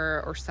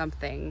structure or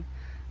something.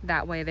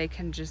 That way they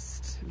can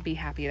just be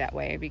happy that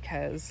way,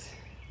 because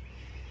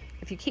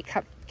if you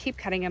keep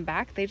cutting them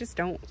back, they just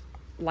don't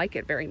like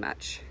it very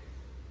much.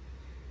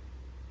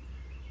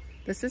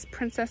 This is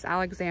Princess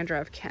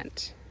Alexandra of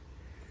Kent.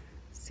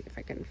 Let's see if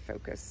I can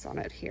focus on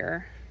it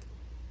here.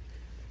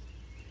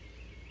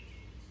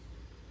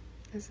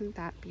 Isn't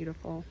that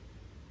beautiful?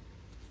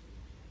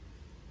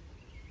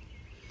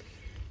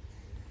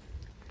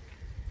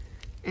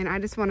 And I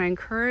just want to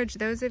encourage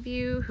those of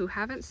you who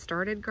haven't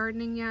started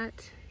gardening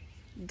yet,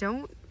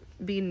 don't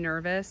be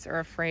nervous or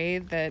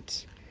afraid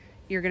that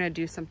you're going to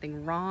do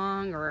something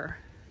wrong or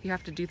you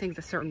have to do things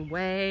a certain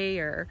way,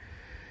 or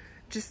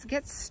just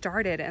get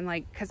started. And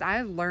like, because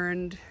I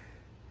learned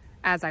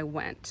as I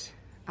went.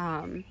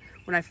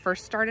 When I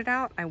first started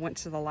out, I went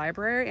to the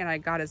library and I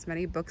got as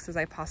many books as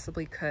I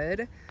possibly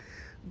could.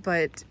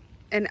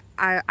 And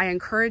I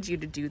encourage you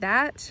to do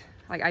that.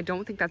 Like, I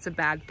don't think that's a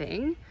bad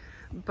thing,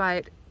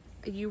 but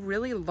you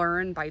really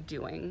learn by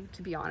doing,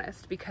 to be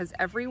honest, because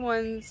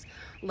everyone's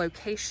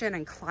location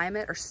and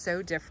climate are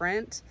so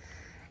different,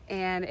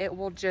 and it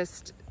will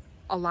just,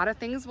 a lot of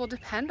things will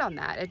depend on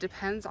that. It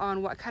depends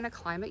on what kind of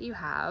climate you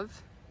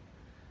have,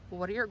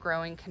 what your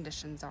growing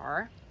conditions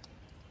are.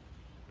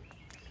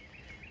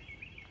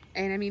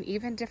 And I mean,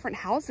 even different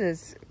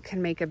houses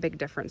can make a big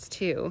difference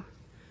too.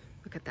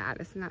 Look at that,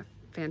 isn't that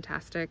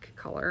fantastic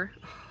color?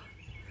 Oh,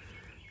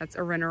 that's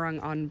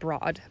Arinarung on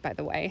Broad, by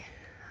the way.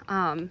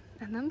 And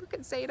then look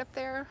at Zaid up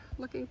there,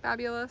 looking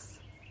fabulous.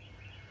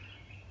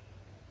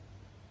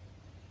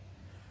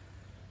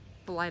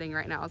 The lighting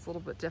right now is a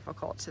little bit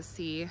difficult to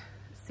see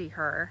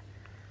her.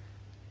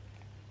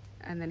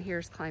 And then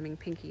here's Climbing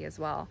Pinky as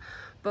well.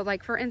 But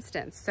like, for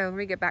instance, so let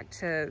me get back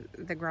to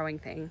the growing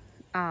thing.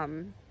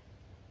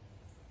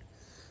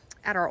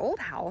 At our old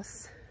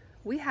house,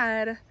 we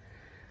had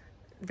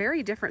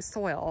very different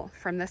soil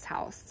from this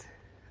house.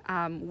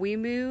 We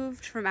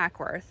moved from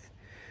Ackworth,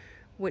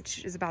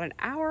 which is about an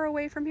hour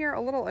away from here,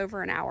 a little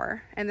over an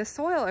hour. And the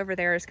soil over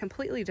there is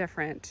completely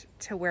different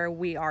to where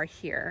we are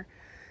here.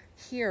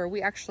 Here,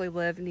 we actually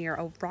live near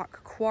a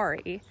rock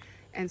quarry.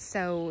 And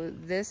so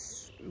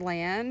this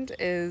land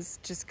is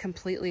just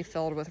completely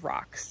filled with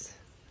rocks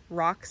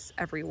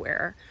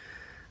everywhere.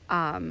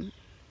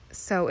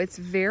 So it's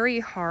very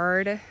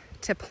hard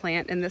to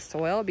plant in the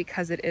soil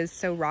because it is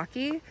so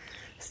rocky.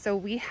 So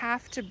we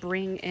have to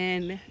bring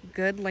in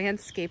good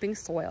landscaping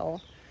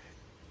soil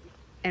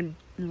and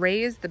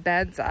raise the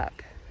beds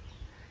up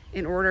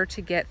in order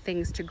to get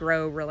things to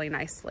grow really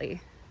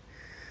nicely.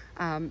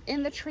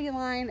 In the tree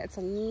line, it's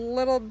a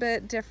little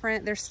bit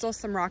different. There's still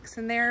some rocks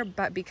in there,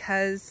 but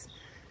because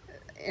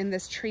in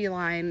this tree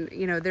line,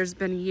 you know, there's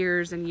been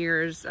years and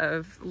years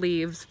of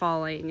leaves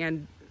falling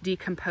and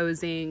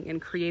decomposing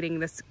and creating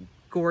this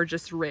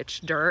gorgeous,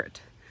 rich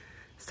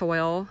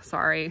soil,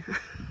 sorry.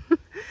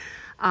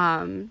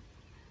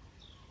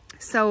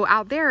 So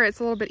out there, it's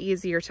a little bit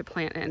easier to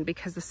plant in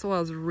because the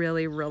soil is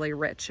really, really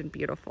rich and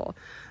beautiful.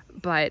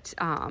 But,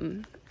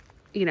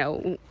 you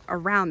know,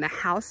 around the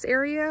house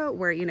area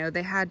where, you know,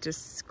 they had to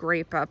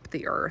scrape up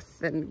the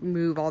earth and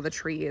move all the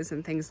trees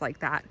and things like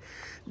that,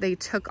 they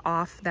took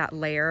off that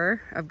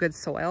layer of good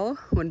soil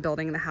when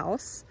building the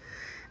house.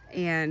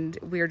 And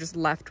we were just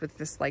left with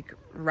this like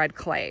red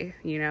clay,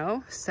 you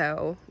know?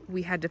 So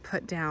we had to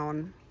put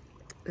down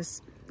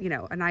this, you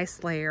know, a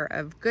nice layer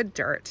of good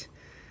dirt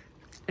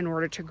in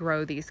order to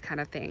grow these kind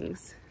of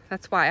things.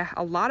 That's why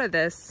a lot of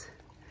these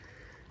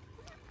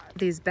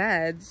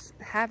beds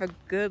have a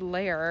good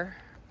layer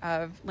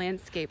of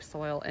landscape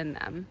soil in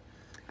them.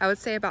 I would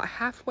say about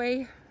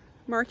halfway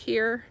mark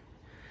here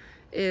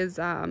is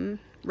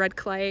red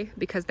clay,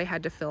 because they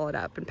had to fill it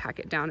up and pack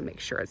it down to make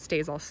sure it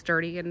stays all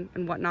sturdy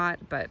and whatnot.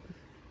 But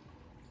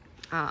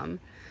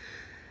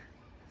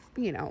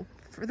you know,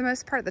 for the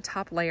most part, the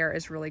top layer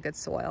is really good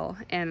soil.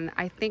 And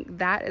I think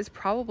that is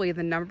probably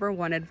the number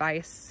one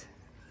advice,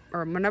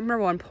 or my number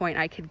one point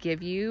I could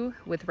give you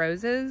with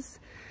roses.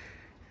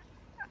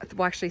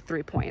 Well, actually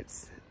 3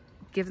 points.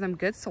 Give them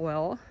good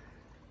soil,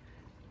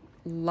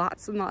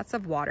 lots and lots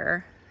of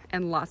water,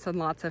 and lots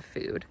of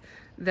food.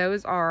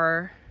 Those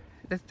are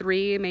the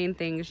 3 main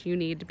things you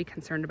need to be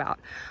concerned about.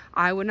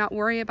 I would not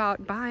worry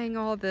about buying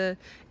all the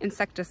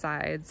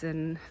insecticides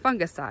and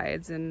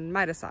fungicides and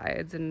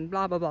miticides and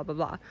blah, blah, blah, blah,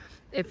 blah.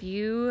 If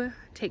you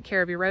take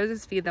care of your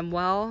roses, feed them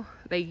well,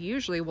 they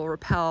usually will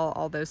repel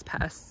all those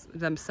pests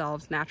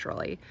themselves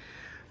naturally.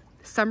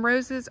 Some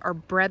roses are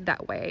bred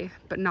that way,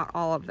 but not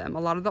all of them. A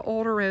lot of the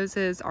older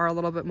roses are a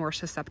little bit more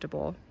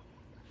susceptible.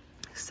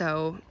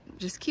 So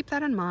just keep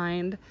that in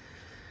mind.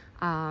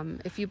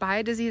 If you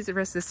buy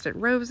disease-resistant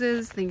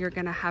roses, then you're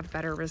gonna have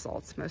better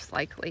results, most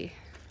likely.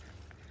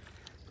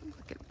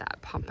 Look at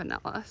that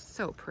Pompanella,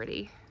 so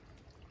pretty.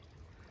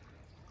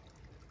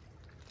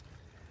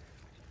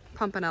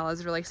 Pompanella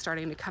is really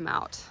starting to come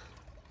out.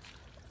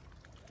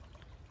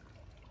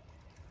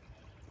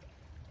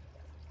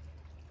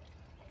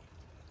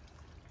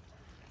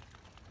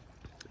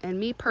 And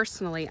me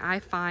personally, I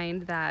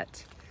find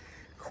that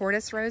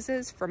Cordis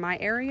roses for my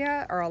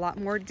area are a lot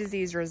more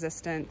disease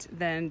resistant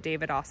than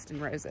David Austin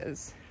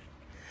roses.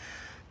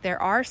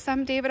 There are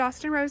some David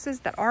Austin roses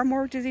that are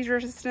more disease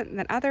resistant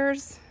than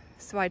others,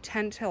 so I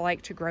tend to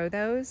like to grow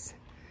those.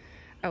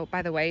 Oh,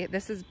 by the way,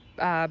 this is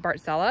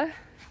Bartzella.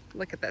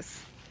 Look at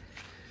this.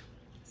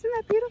 Isn't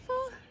that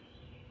beautiful?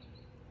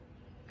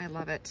 I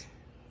love it.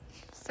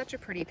 Such a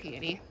pretty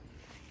peony.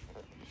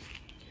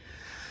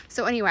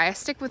 So anyway, I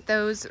stick with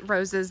those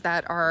roses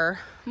that are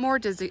more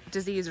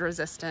disease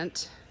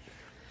resistant,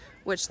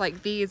 which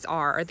like these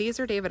are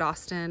David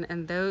Austin,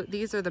 and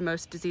these are the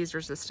most disease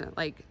resistant,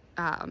 like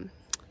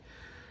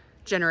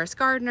Generous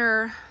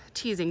Gardener,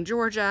 Teasing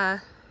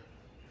Georgia.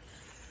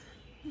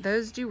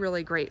 Those do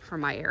really great for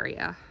my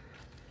area.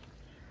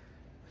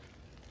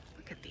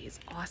 Look at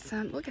these,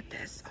 awesome. Look at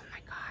this, oh my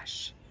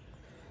gosh.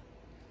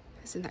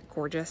 Isn't that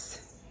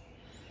gorgeous?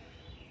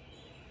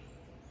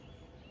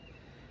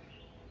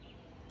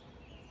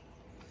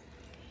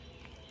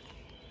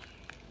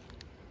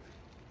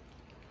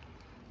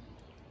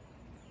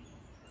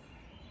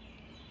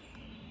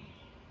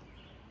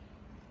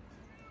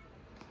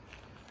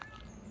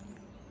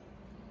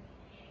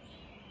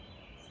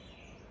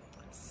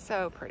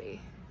 So pretty.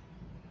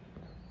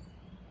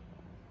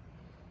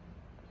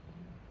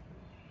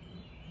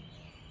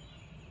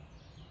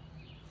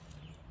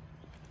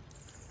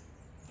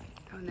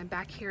 Oh, and then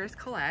back here is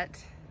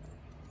Colette.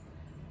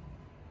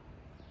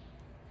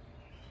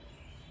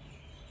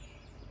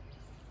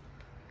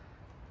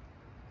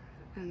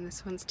 And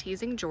this one's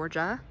Teasing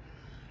Georgia.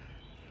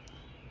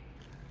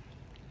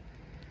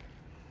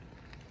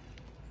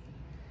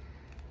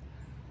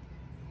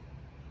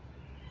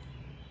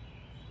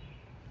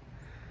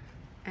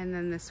 And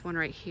then this one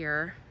right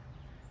here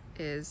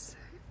is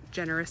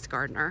Generous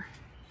Gardener.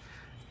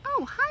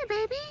 Oh, hi,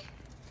 baby.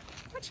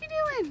 What you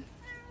doing?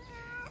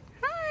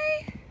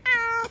 Hi.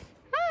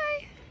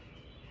 Hi.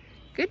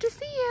 Good to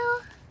see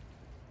you.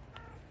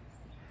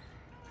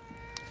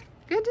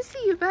 Good to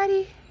see you,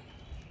 buddy.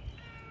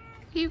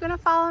 You gonna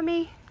follow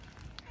me?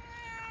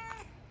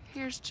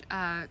 Here's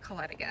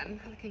Colette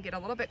again. I can get a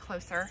little bit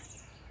closer.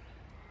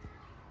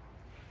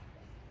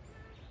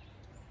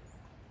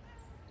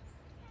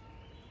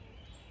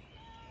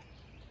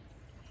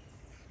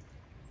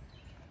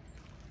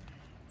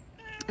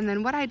 And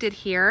then what I did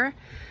here,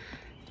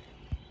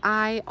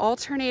 I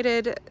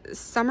alternated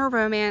Summer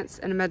Romance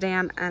and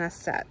Madame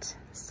Anisette.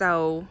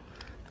 So,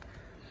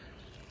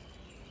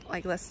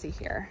 like, let's see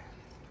here.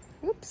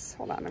 Oops,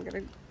 hold on, I'm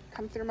gonna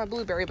come through my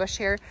blueberry bush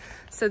here.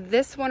 So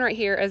this one right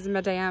here is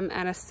Madame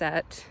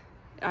Anisette.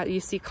 You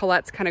see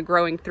Colette's kind of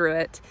growing through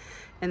it.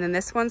 And then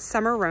this one's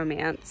Summer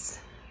Romance.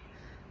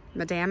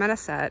 Madame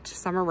Anisette,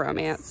 Summer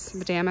Romance,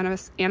 Madame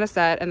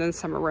Anisette, and then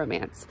Summer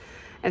Romance.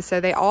 And so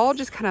they all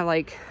just kind of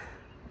like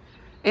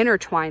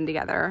intertwine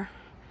together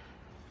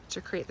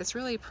to create this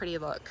really pretty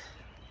look.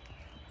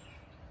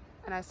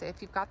 And I say, if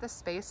you've got the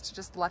space to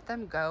just let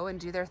them go and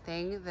do their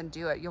thing, then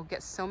do it. You'll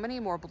get so many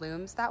more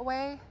blooms that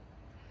way.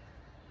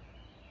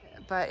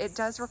 But it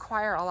does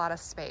require a lot of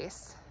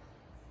space.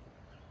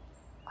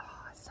 Oh,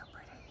 it's so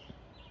pretty.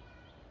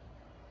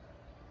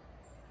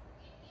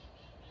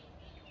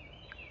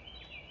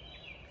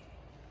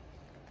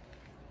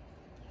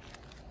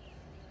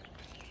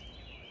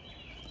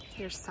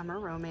 Here's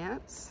Summer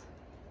Romance.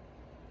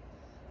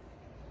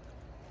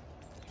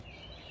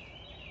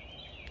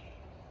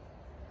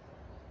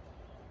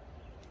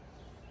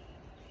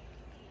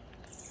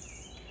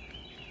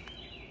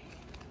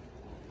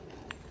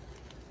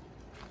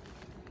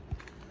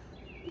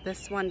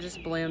 This one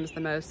just blooms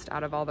the most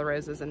out of all the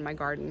roses in my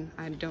garden.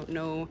 I don't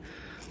know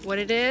what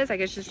it is. I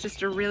guess it's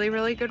just a really,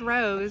 really good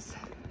rose.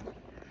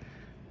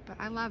 But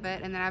I love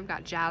it. And then I've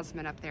got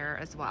Jasmine up there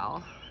as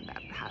well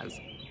that has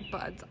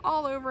buds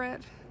all over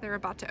it. They're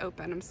about to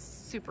open. I'm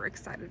super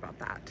excited about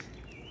that.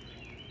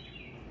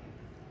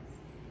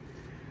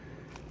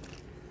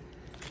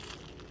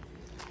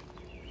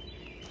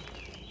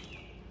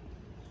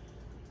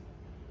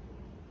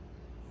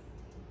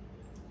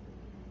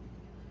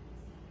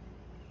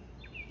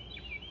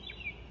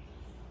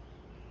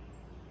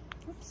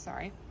 Oops,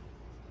 sorry.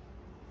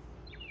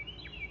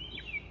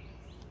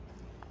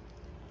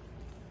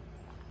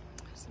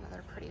 There's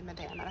another pretty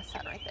Madame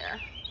Anisette right there.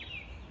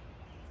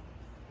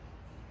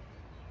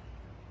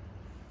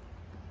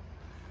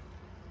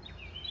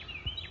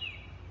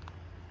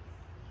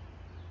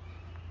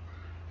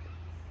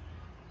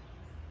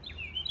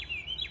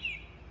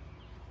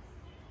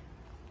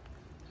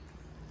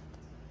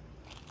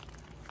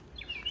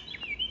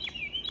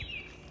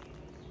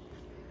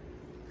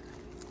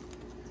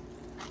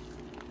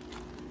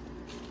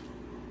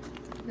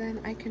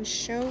 Then I can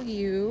show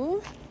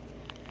you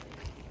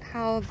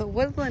how the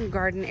woodland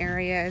garden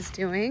area is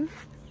doing.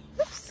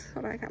 Oops,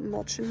 hold on, I got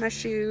mulch in my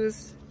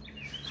shoes.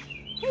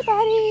 Hey,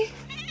 buddy.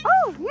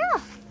 Oh,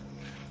 yeah.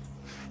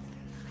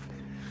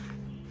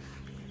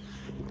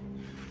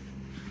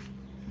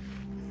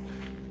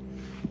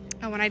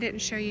 Oh, and I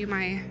didn't show you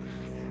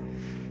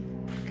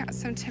got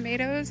some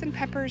tomatoes and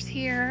peppers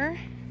here.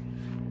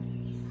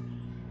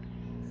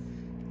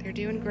 They're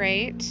doing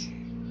great.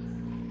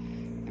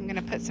 I'm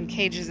gonna put some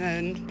cages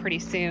in pretty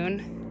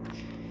soon.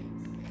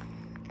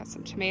 Got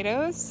some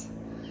tomatoes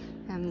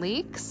and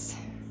leeks,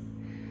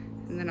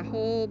 and then a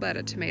whole bed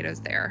of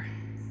tomatoes there.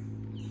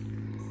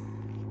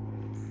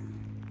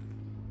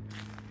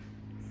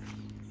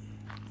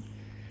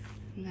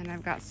 And then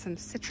I've got some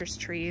citrus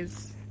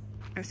trees,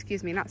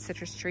 excuse me, not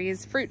citrus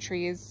trees, fruit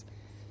trees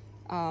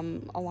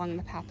along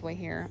the pathway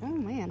here. Oh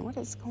man, what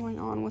is going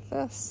on with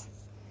this?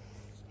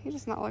 He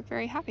does not look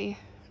very happy.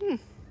 I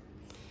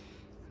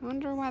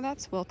wonder why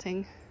that's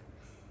wilting.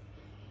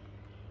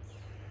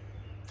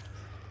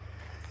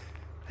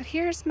 But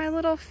here's my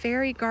little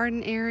fairy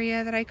garden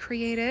area that I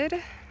created.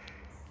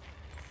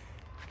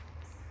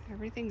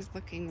 Everything's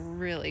looking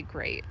really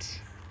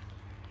great.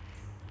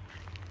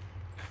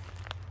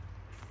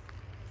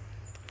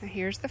 Now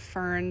here's the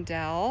fern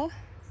dell.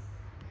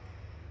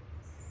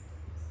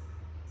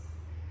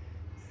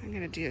 I'm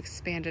gonna do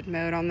expanded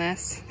mode on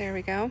this. There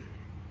we go.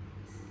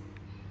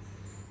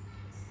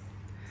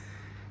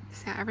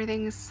 So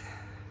everything's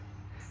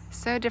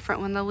so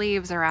different when the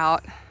leaves are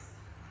out.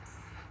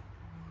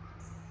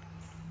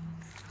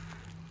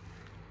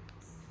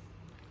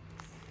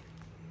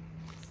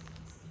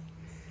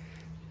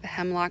 The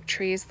hemlock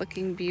tree is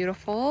looking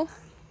beautiful.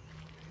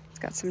 It's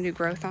got some new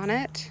growth on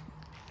it.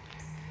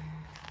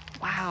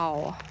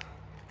 Wow.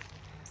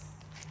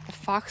 The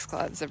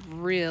foxgloves have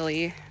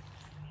really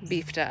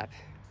beefed up.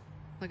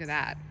 Look at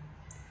that.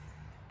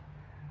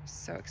 I'm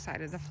so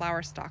excited. The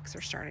flower stalks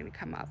are starting to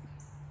come up.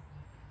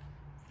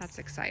 That's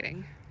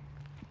exciting.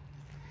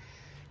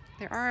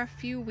 There are a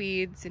few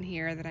weeds in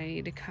here that I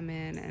need to come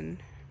in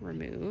and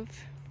remove.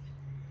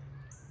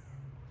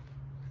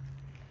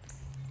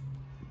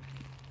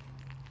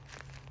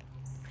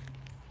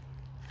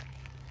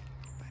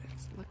 But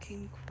it's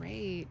looking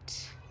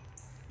great.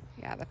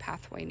 Yeah, the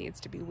pathway needs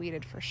to be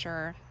weeded for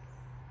sure.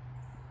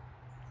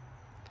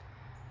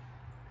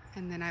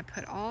 And then I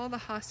put all the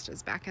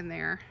hostas back in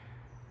there.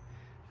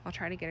 I'll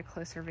try to get a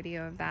closer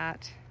video of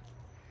that.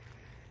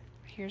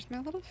 Here's my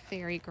little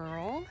fairy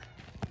girl.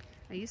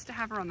 I used to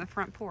have her on the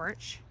front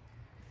porch.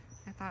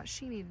 I thought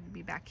she needed to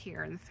be back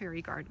here in the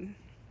fairy garden.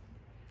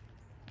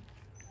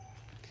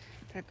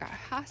 But I've got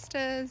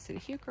hostas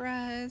and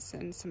heucheras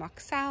and some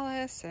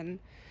oxalis and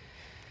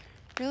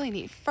really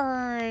neat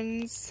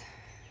ferns.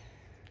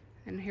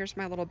 And here's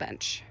my little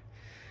bench.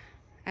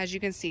 As you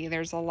can see,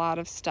 there's a lot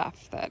of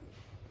stuff that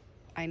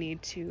I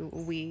need to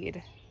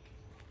weed.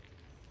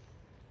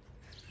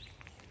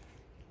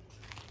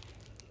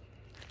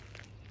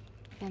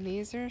 And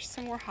these are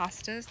some more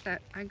hostas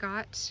that I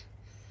got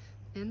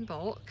in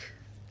bulk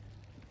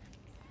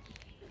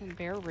and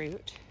bare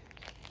root.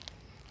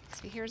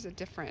 See, here's a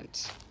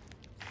different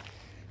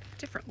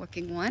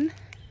looking one.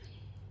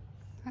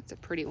 That's a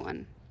pretty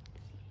one.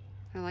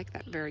 I like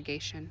that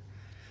variegation.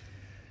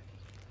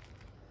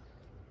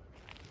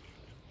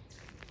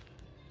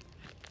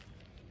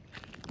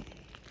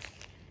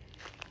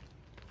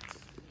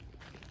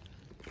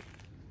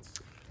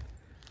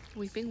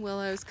 Weeping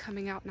willow's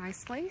coming out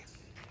nicely.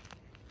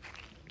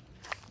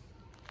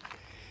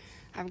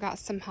 I've got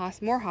some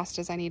more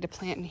hostas I need to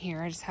plant in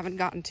here. I just haven't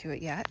gotten to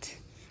it yet.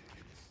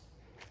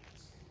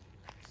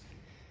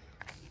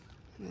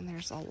 And then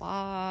there's a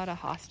lot of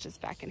hostas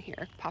back in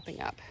here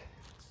popping up,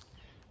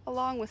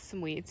 along with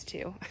some weeds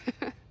too.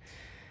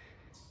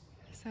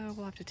 So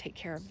we'll have to take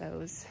care of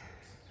those.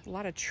 A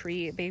lot of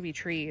baby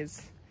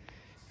trees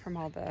from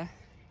all the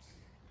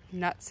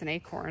nuts and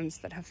acorns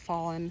that have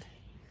fallen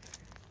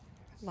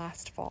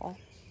last fall.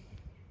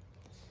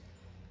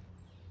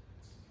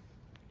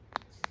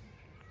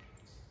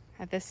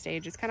 At this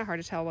stage, it's kind of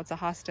hard to tell what's a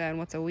hosta and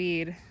what's a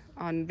weed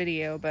on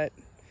video, but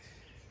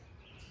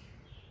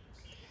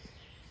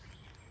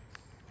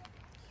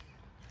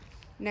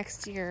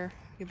next year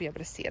you'll be able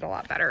to see it a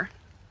lot better.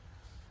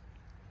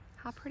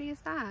 How pretty is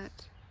that?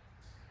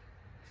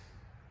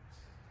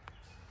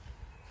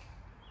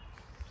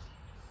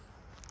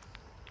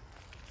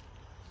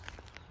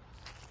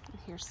 And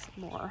here's some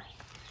more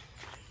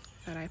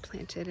that I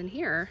planted in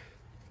here.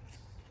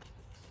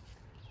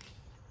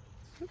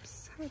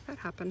 Oops, how did that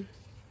happen?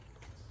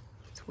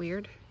 It's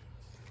weird.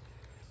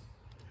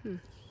 Then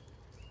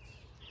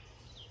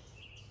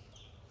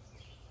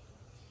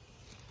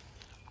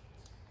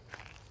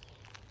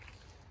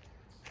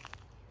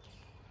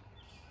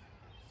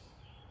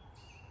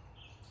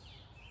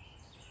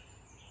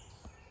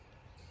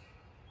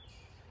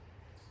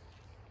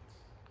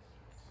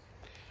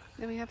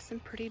we have some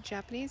pretty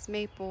Japanese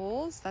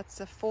maples. That's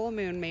a full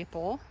moon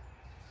maple.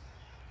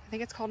 I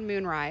think it's called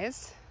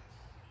Moonrise.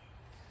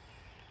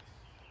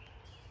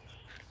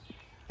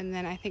 And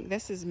then I think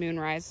this is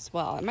Moonrise as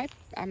well.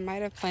 I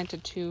might have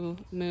planted two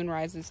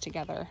Moonrises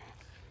together.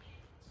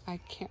 I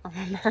can't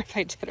remember if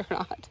I did or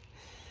not.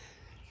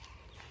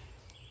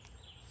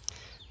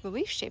 The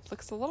leaf shape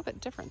looks a little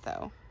bit different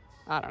though.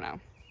 I don't know.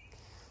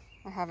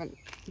 I haven't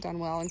done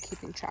well in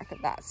keeping track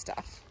of that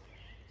stuff.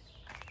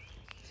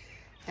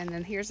 And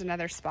then here's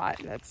another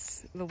spot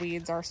that's, the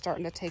weeds are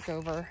starting to take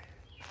over.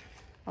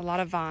 A lot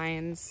of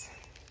vines.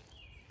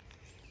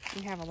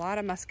 We have a lot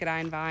of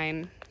muscadine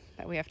vine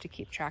that we have to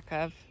keep track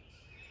of.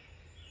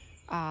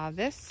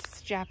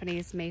 This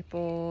Japanese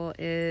maple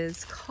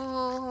is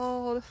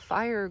called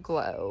Fire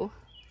Glow.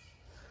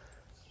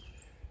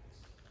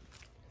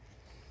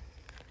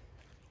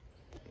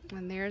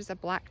 And there's a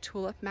black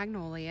tulip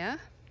magnolia,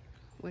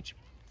 which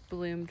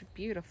bloomed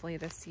beautifully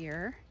this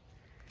year.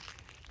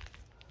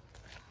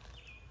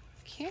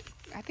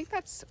 I think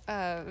that's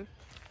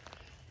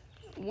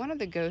one of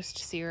the Ghost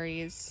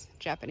series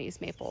Japanese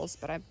maples,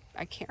 but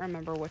I can't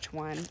remember which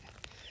one.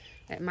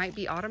 It might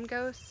be Autumn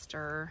Ghost,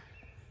 or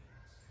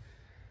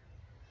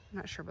I'm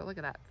not sure, but look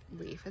at that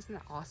leaf. Isn't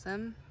that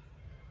awesome?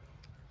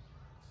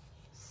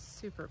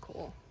 Super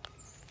cool.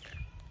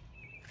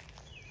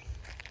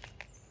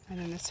 And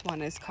then this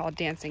one is called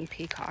Dancing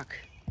Peacock.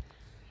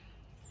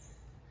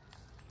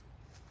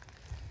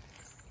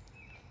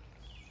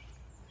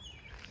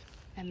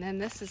 And then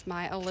this is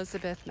my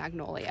Elizabeth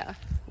Magnolia,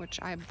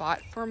 which I bought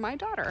for my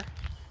daughter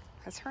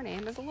because her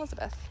name is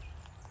Elizabeth.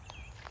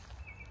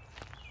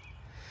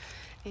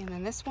 And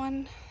then this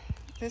one,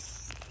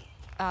 this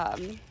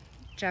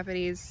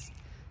Japanese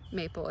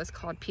maple is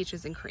called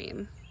Peaches and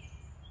Cream.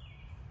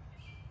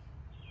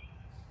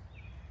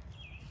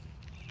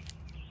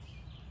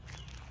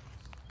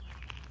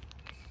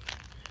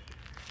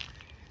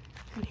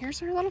 And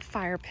here's our little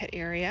fire pit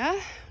area,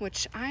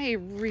 which I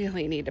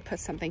really need to put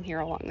something here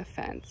along the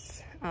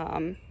fence.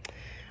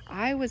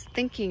 I was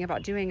thinking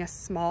about doing a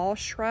small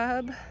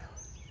shrub,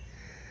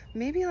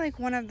 maybe like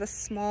one of the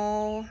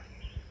small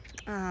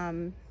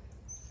hydrangea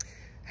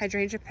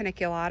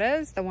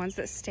paniculatas, the ones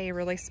that stay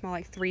really small,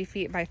 like 3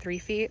 feet by 3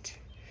 feet.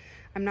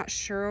 I'm not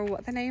sure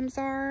what the names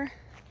are.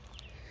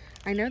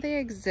 I know they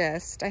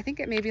exist. I think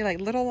it may be like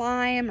little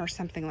lime or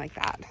something like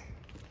that.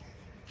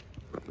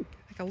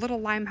 Like a little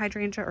lime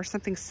hydrangea or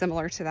something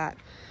similar to that.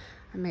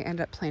 I may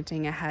end up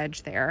planting a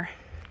hedge there.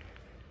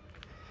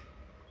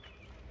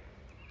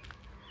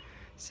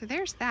 So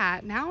there's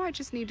that. Now I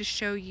just need to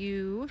show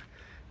you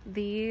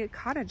the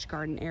cottage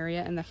garden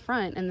area in the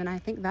front, and then I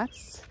think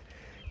that's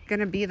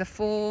gonna be the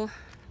full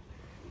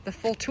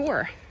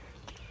tour.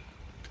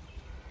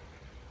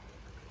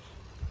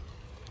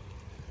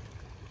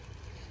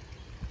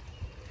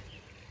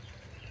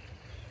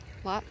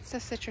 Lots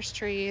of citrus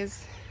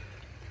trees.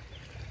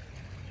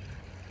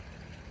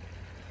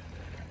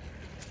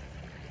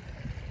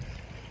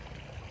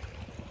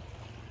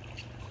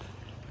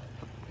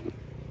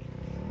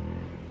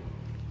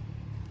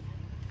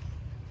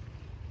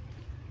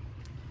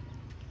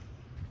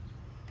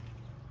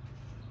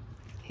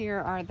 Here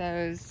are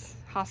those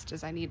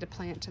hostas I need to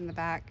plant in the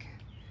back.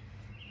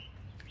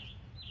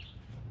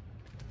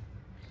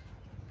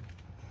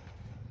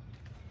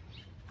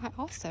 I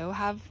also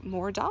have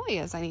more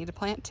dahlias I need to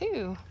plant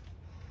too.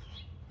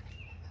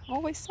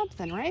 Always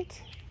something,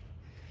 right?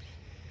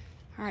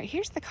 All right,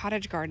 here's the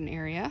cottage garden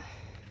area.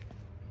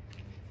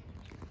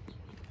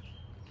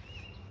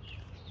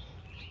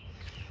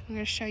 I'm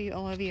gonna show you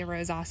Olivia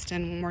Rose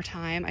Austin one more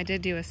time. I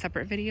did do a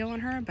separate video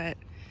on her, but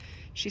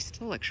she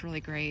still looks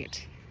really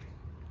great.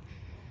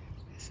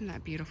 Isn't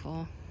that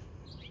beautiful?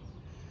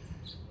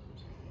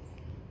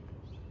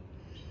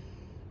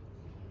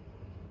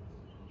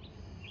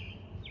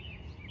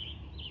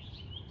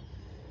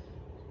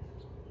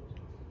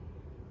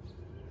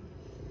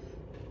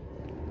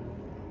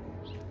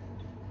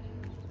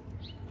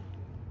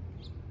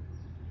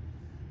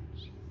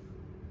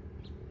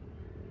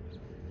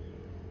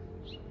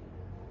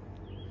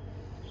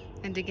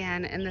 And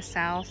again, in the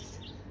south,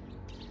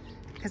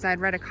 because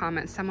I'd read a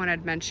comment, someone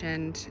had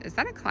mentioned, is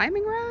that a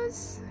climbing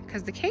rose?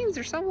 Because the canes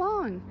are so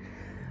long.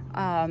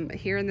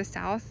 Here in the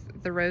south,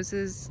 the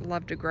roses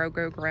love to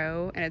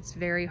grow, and it's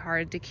very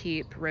hard to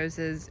keep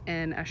roses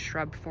in a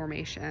shrub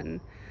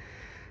formation.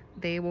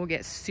 They will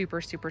get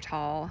super, super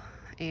tall.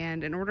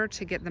 And in order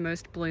to get the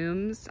most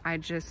blooms, I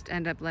just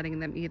end up letting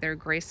them either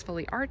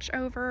gracefully arch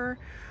over,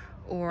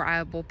 or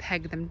I will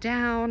peg them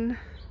down.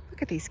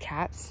 Look at these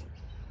cats.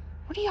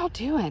 What are y'all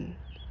doing?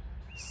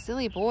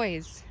 Silly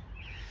boys.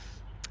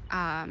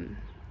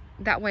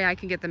 That way I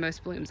can get the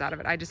most blooms out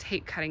of it. I just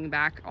hate cutting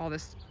back all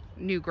this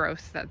new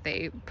growth that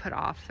they put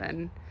off.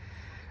 And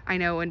I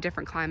know in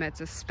different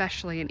climates,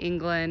 especially in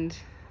England,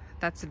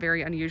 that's a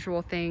very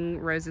unusual thing.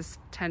 Roses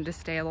tend to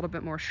stay a little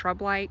bit more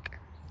shrub-like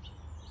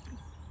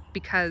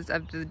because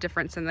of the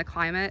difference in the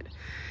climate.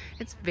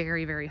 It's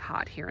very, very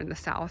hot here in the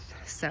south.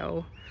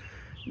 So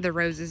the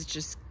roses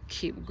just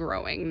keep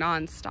growing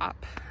nonstop.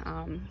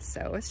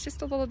 So it's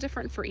just a little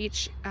different for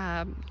each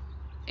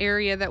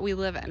area that we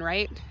live in,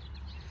 right?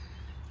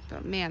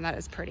 But man, that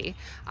is pretty.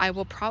 I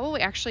will probably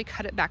actually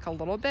cut it back a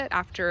little bit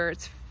after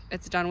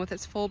it's done with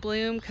its full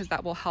bloom, because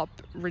that will help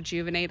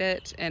rejuvenate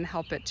it and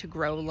help it to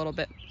grow a little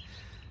bit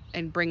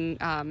and bring,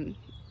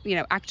 you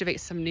know, activate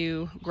some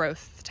new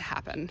growth to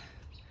happen.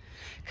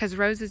 Because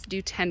roses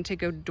do tend to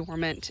go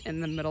dormant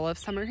in the middle of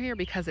summer here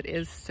because it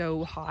is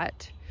so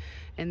hot,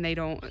 and they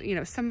don't, you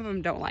know, some of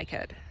them don't like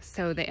it.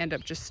 So they end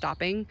up just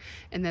stopping,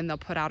 and then they'll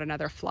put out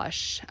another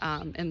flush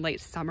in late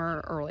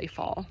summer, early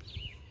fall.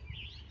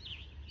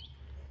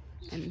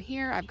 And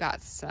here I've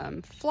got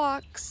some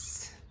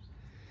phlox,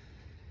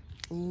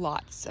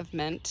 lots of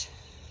mint,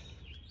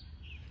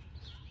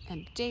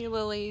 and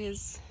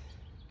daylilies.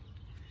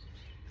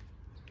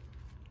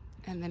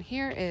 And then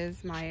here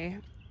is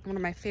one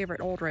of my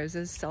favorite old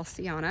roses,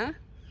 Celsiana.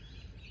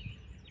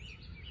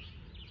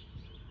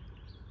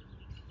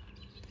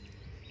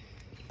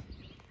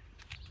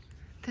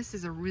 This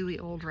is a really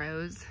old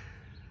rose.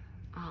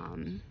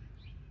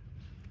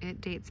 It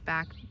dates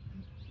back,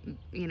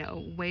 you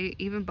know, way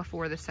even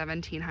before the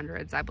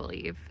 1700s, I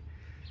believe.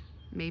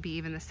 Maybe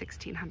even the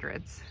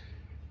 1600s.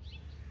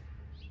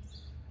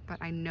 But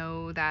I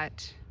know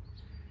that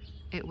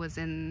it was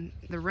in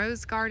the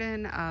rose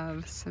garden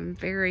of some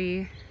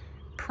very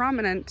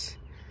prominent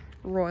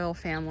royal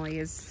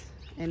families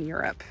in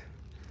Europe.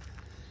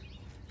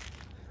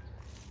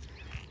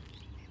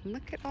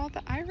 Look at all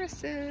the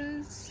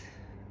irises.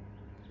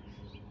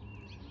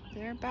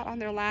 They're about on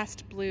their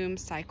last bloom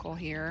cycle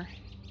here.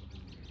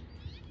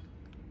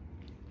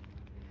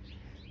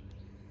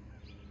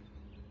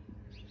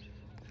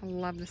 I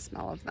love the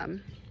smell of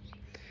them.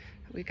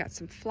 We've got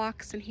some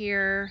phlox in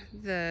here.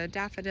 The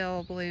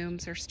daffodil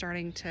blooms are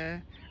starting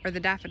to, or the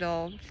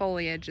daffodil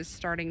foliage is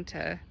starting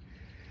to,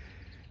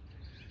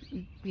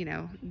 you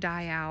know,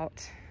 die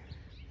out.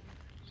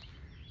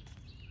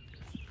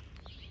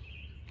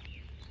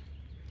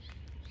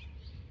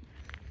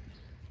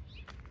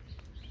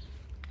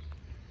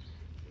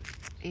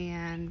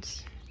 And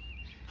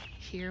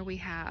here we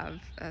have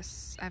I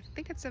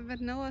think it's a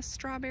vanilla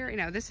strawberry.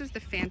 No, this is the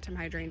phantom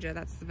hydrangea.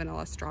 That's the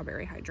vanilla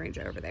strawberry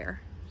hydrangea over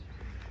there.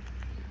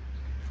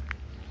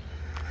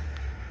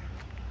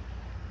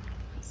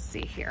 Let's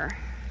see here.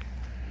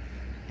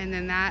 And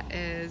then that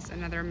is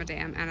another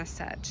Madame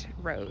Anisette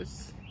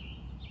rose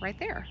right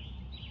there.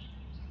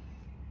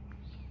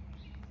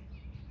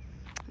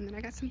 And then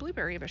I got some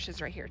blueberry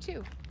bushes right here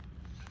too.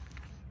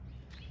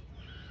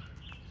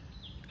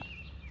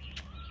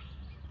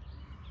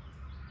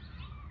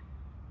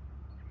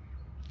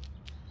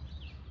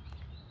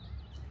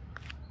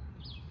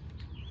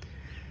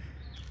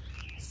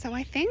 So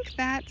I think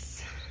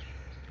that's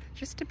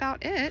just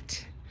about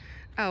it.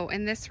 Oh,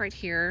 and this right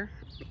here,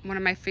 one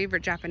of my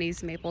favorite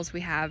Japanese maples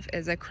we have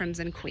is a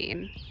Crimson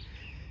Queen.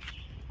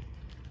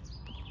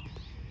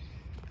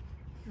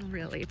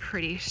 Really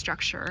pretty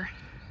structure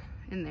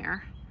in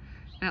there.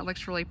 And it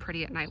looks really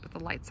pretty at night with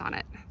the lights on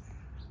it.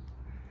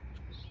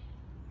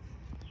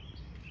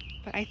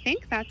 But I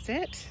think that's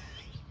it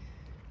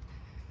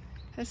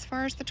as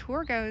far as the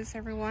tour goes,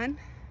 everyone.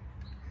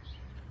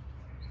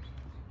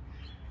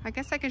 I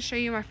guess I can show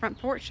you my front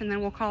porch and then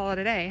we'll call it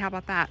a day. How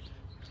about that?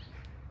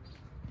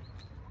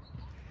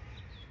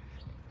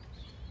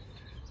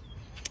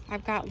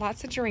 I've got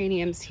lots of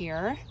geraniums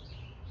here.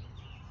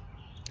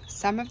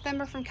 Some of them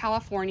are from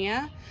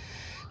California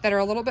that are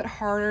a little bit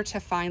harder to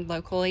find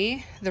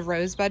locally, the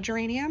rosebud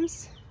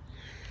geraniums.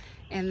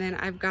 And then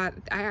I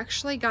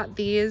actually got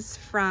these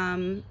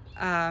from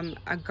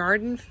a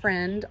garden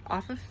friend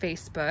off of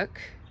Facebook.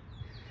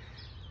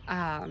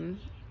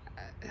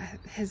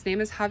 His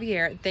name is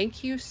Javier.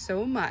 Thank you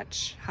so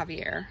much,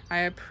 Javier.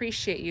 I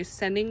appreciate you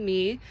sending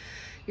me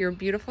your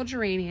beautiful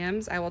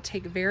geraniums. I will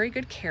take very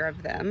good care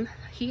of them.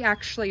 He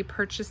actually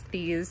purchased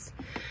these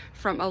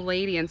from a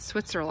lady in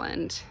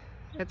Switzerland.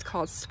 It's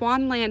called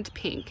Swanland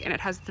Pink, and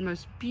it has the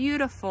most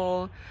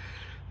beautiful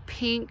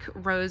pink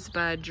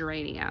rosebud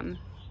geranium.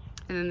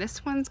 And then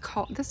this one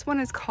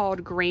is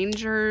called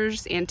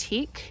Granger's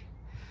Antique.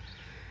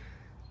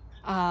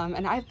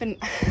 And I've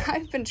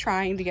been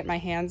trying to get my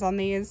hands on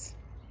these,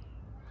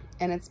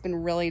 and it's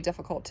been really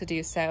difficult to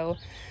do so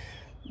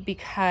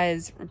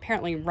because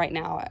apparently right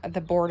now the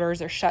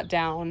borders are shut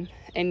down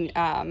and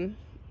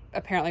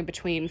apparently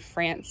between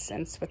France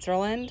and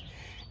Switzerland,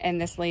 and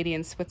this lady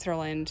in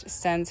Switzerland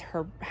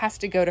has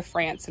to go to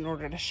France in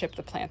order to ship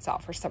the plants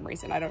out for some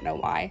reason. I don't know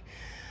why,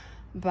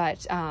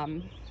 but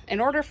in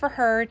order for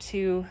her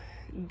to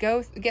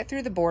get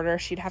through the border,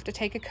 she'd have to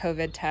take a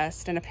COVID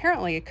test, and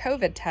apparently a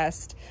COVID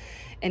test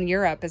in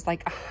Europe is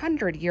like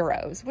 100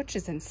 euros, which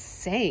is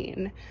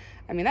insane.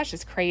 I mean, that's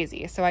just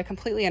crazy. So I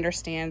completely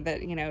understand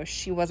that, you know,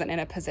 she wasn't in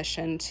a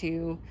position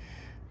to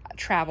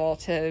travel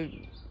to,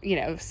 you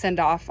know, send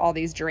off all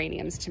these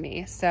geraniums to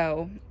me.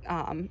 So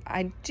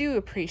I do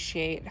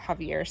appreciate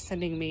Javier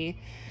sending me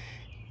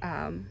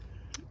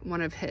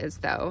one of his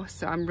though.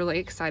 So I'm really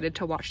excited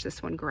to watch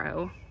this one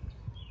grow.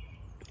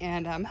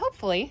 And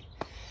hopefully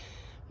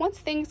once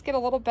things get a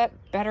little bit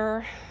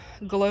better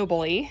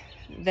globally,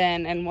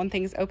 and when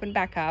things open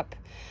back up,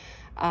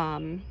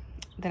 then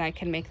I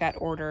can make that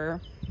order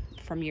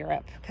from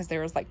Europe, because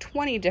there was like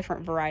 20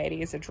 different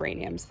varieties of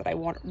geraniums that I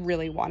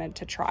really wanted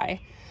to try.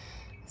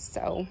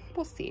 So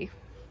we'll see.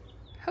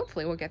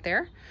 Hopefully we'll get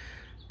there.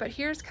 But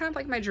here's kind of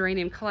like my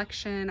geranium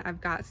collection. I've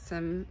got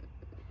some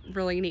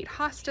really neat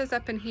hostas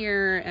up in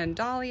here and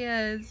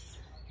dahlias,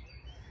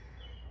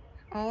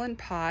 all in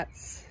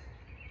pots.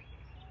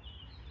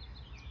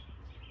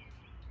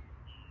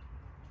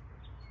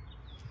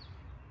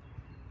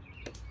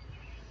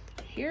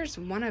 Here's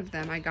one of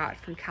them I got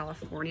from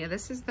California.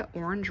 This is the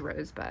orange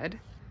rosebud.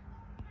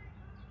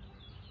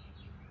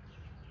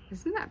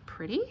 Isn't that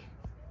pretty?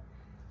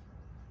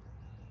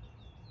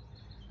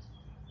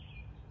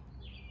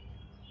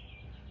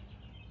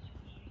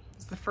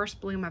 It's the first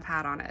bloom I've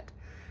had on it.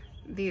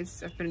 These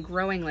have been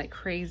growing like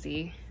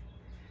crazy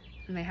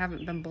and they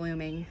haven't been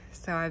blooming,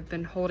 so I've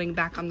been holding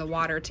back on the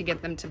water to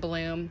get them to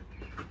bloom.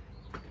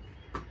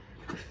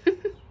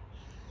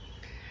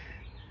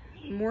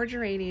 more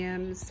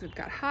geraniums. We've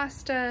got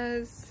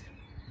hostas.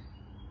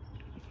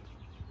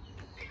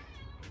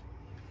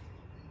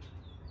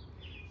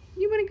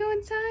 You want to go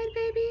inside,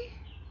 baby?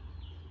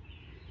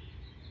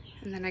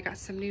 And then I got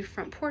some new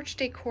front porch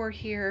decor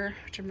here,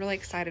 which I'm really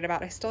excited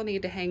about. I still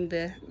need to hang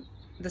the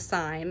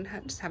sign. I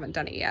just haven't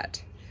done it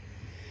yet.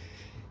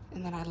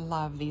 And then I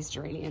love these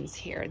geraniums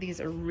here. These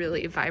are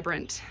really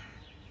vibrant.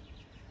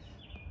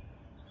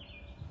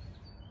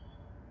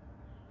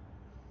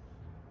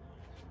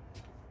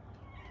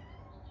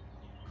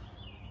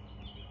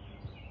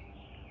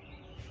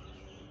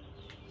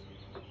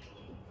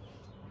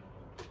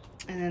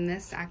 And then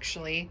this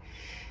actually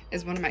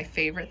is one of my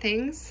favorite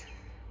things.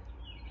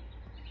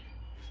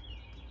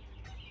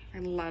 I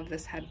love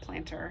this head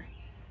planter.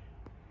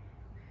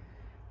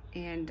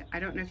 And I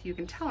don't know if you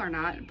can tell or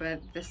not,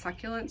 but the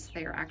succulents,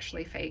 they are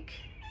actually fake,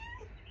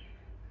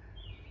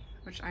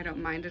 which I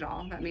don't mind at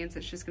all. That means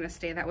it's just gonna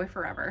stay that way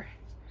forever.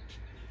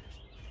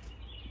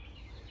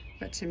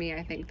 But to me,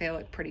 I think they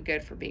look pretty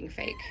good for being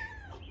fake.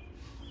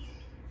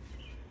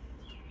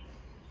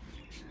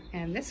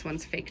 And this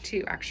one's fake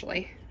too,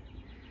 actually.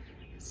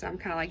 So I'm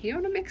kind of like, you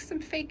want to mix some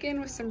fake in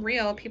with some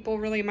real, people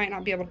really might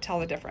not be able to tell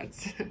the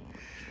difference.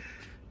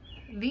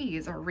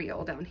 These are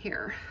real down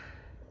here.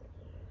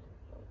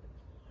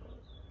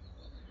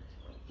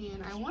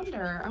 And I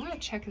wonder, I'm gonna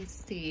check and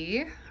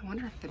see. I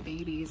wonder if the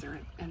babies are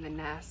in the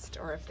nest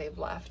or if they've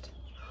left.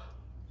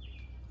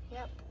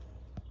 Yep.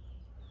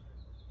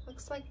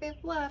 Looks like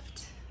they've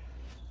left.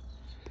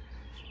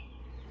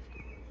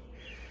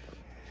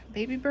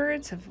 Baby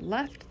birds have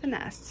left the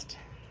nest.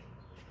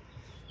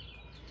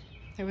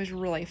 It was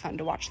really fun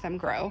to watch them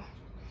grow.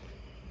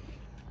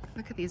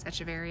 Look at these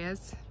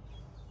echeverias.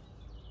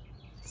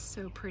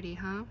 So pretty,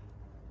 huh?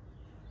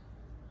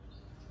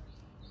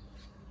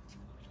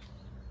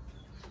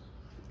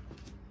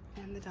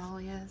 And the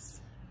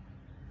dahlias.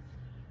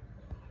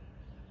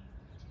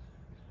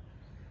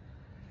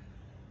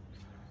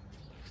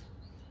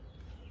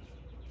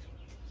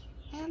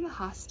 And the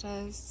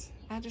hostas.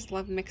 I just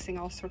love mixing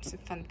all sorts of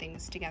fun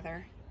things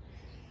together.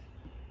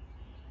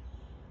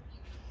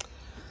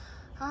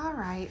 All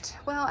right,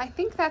 well, I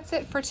think that's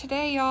it for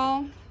today,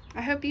 y'all.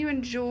 I hope you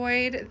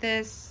enjoyed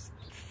this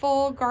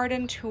full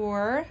garden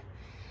tour,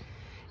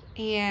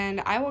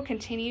 and I will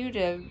continue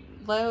to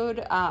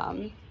load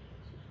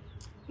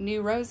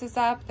new roses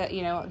up that,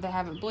 you know, that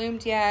haven't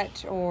bloomed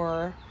yet,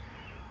 or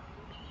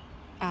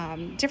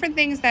different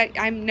things that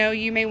I know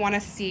you may want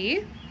to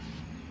see.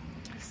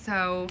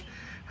 So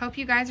hope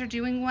you guys are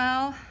doing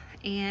well,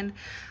 and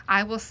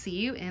I will see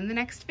you in the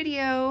next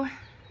video.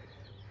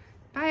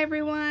 Bye,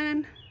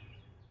 everyone.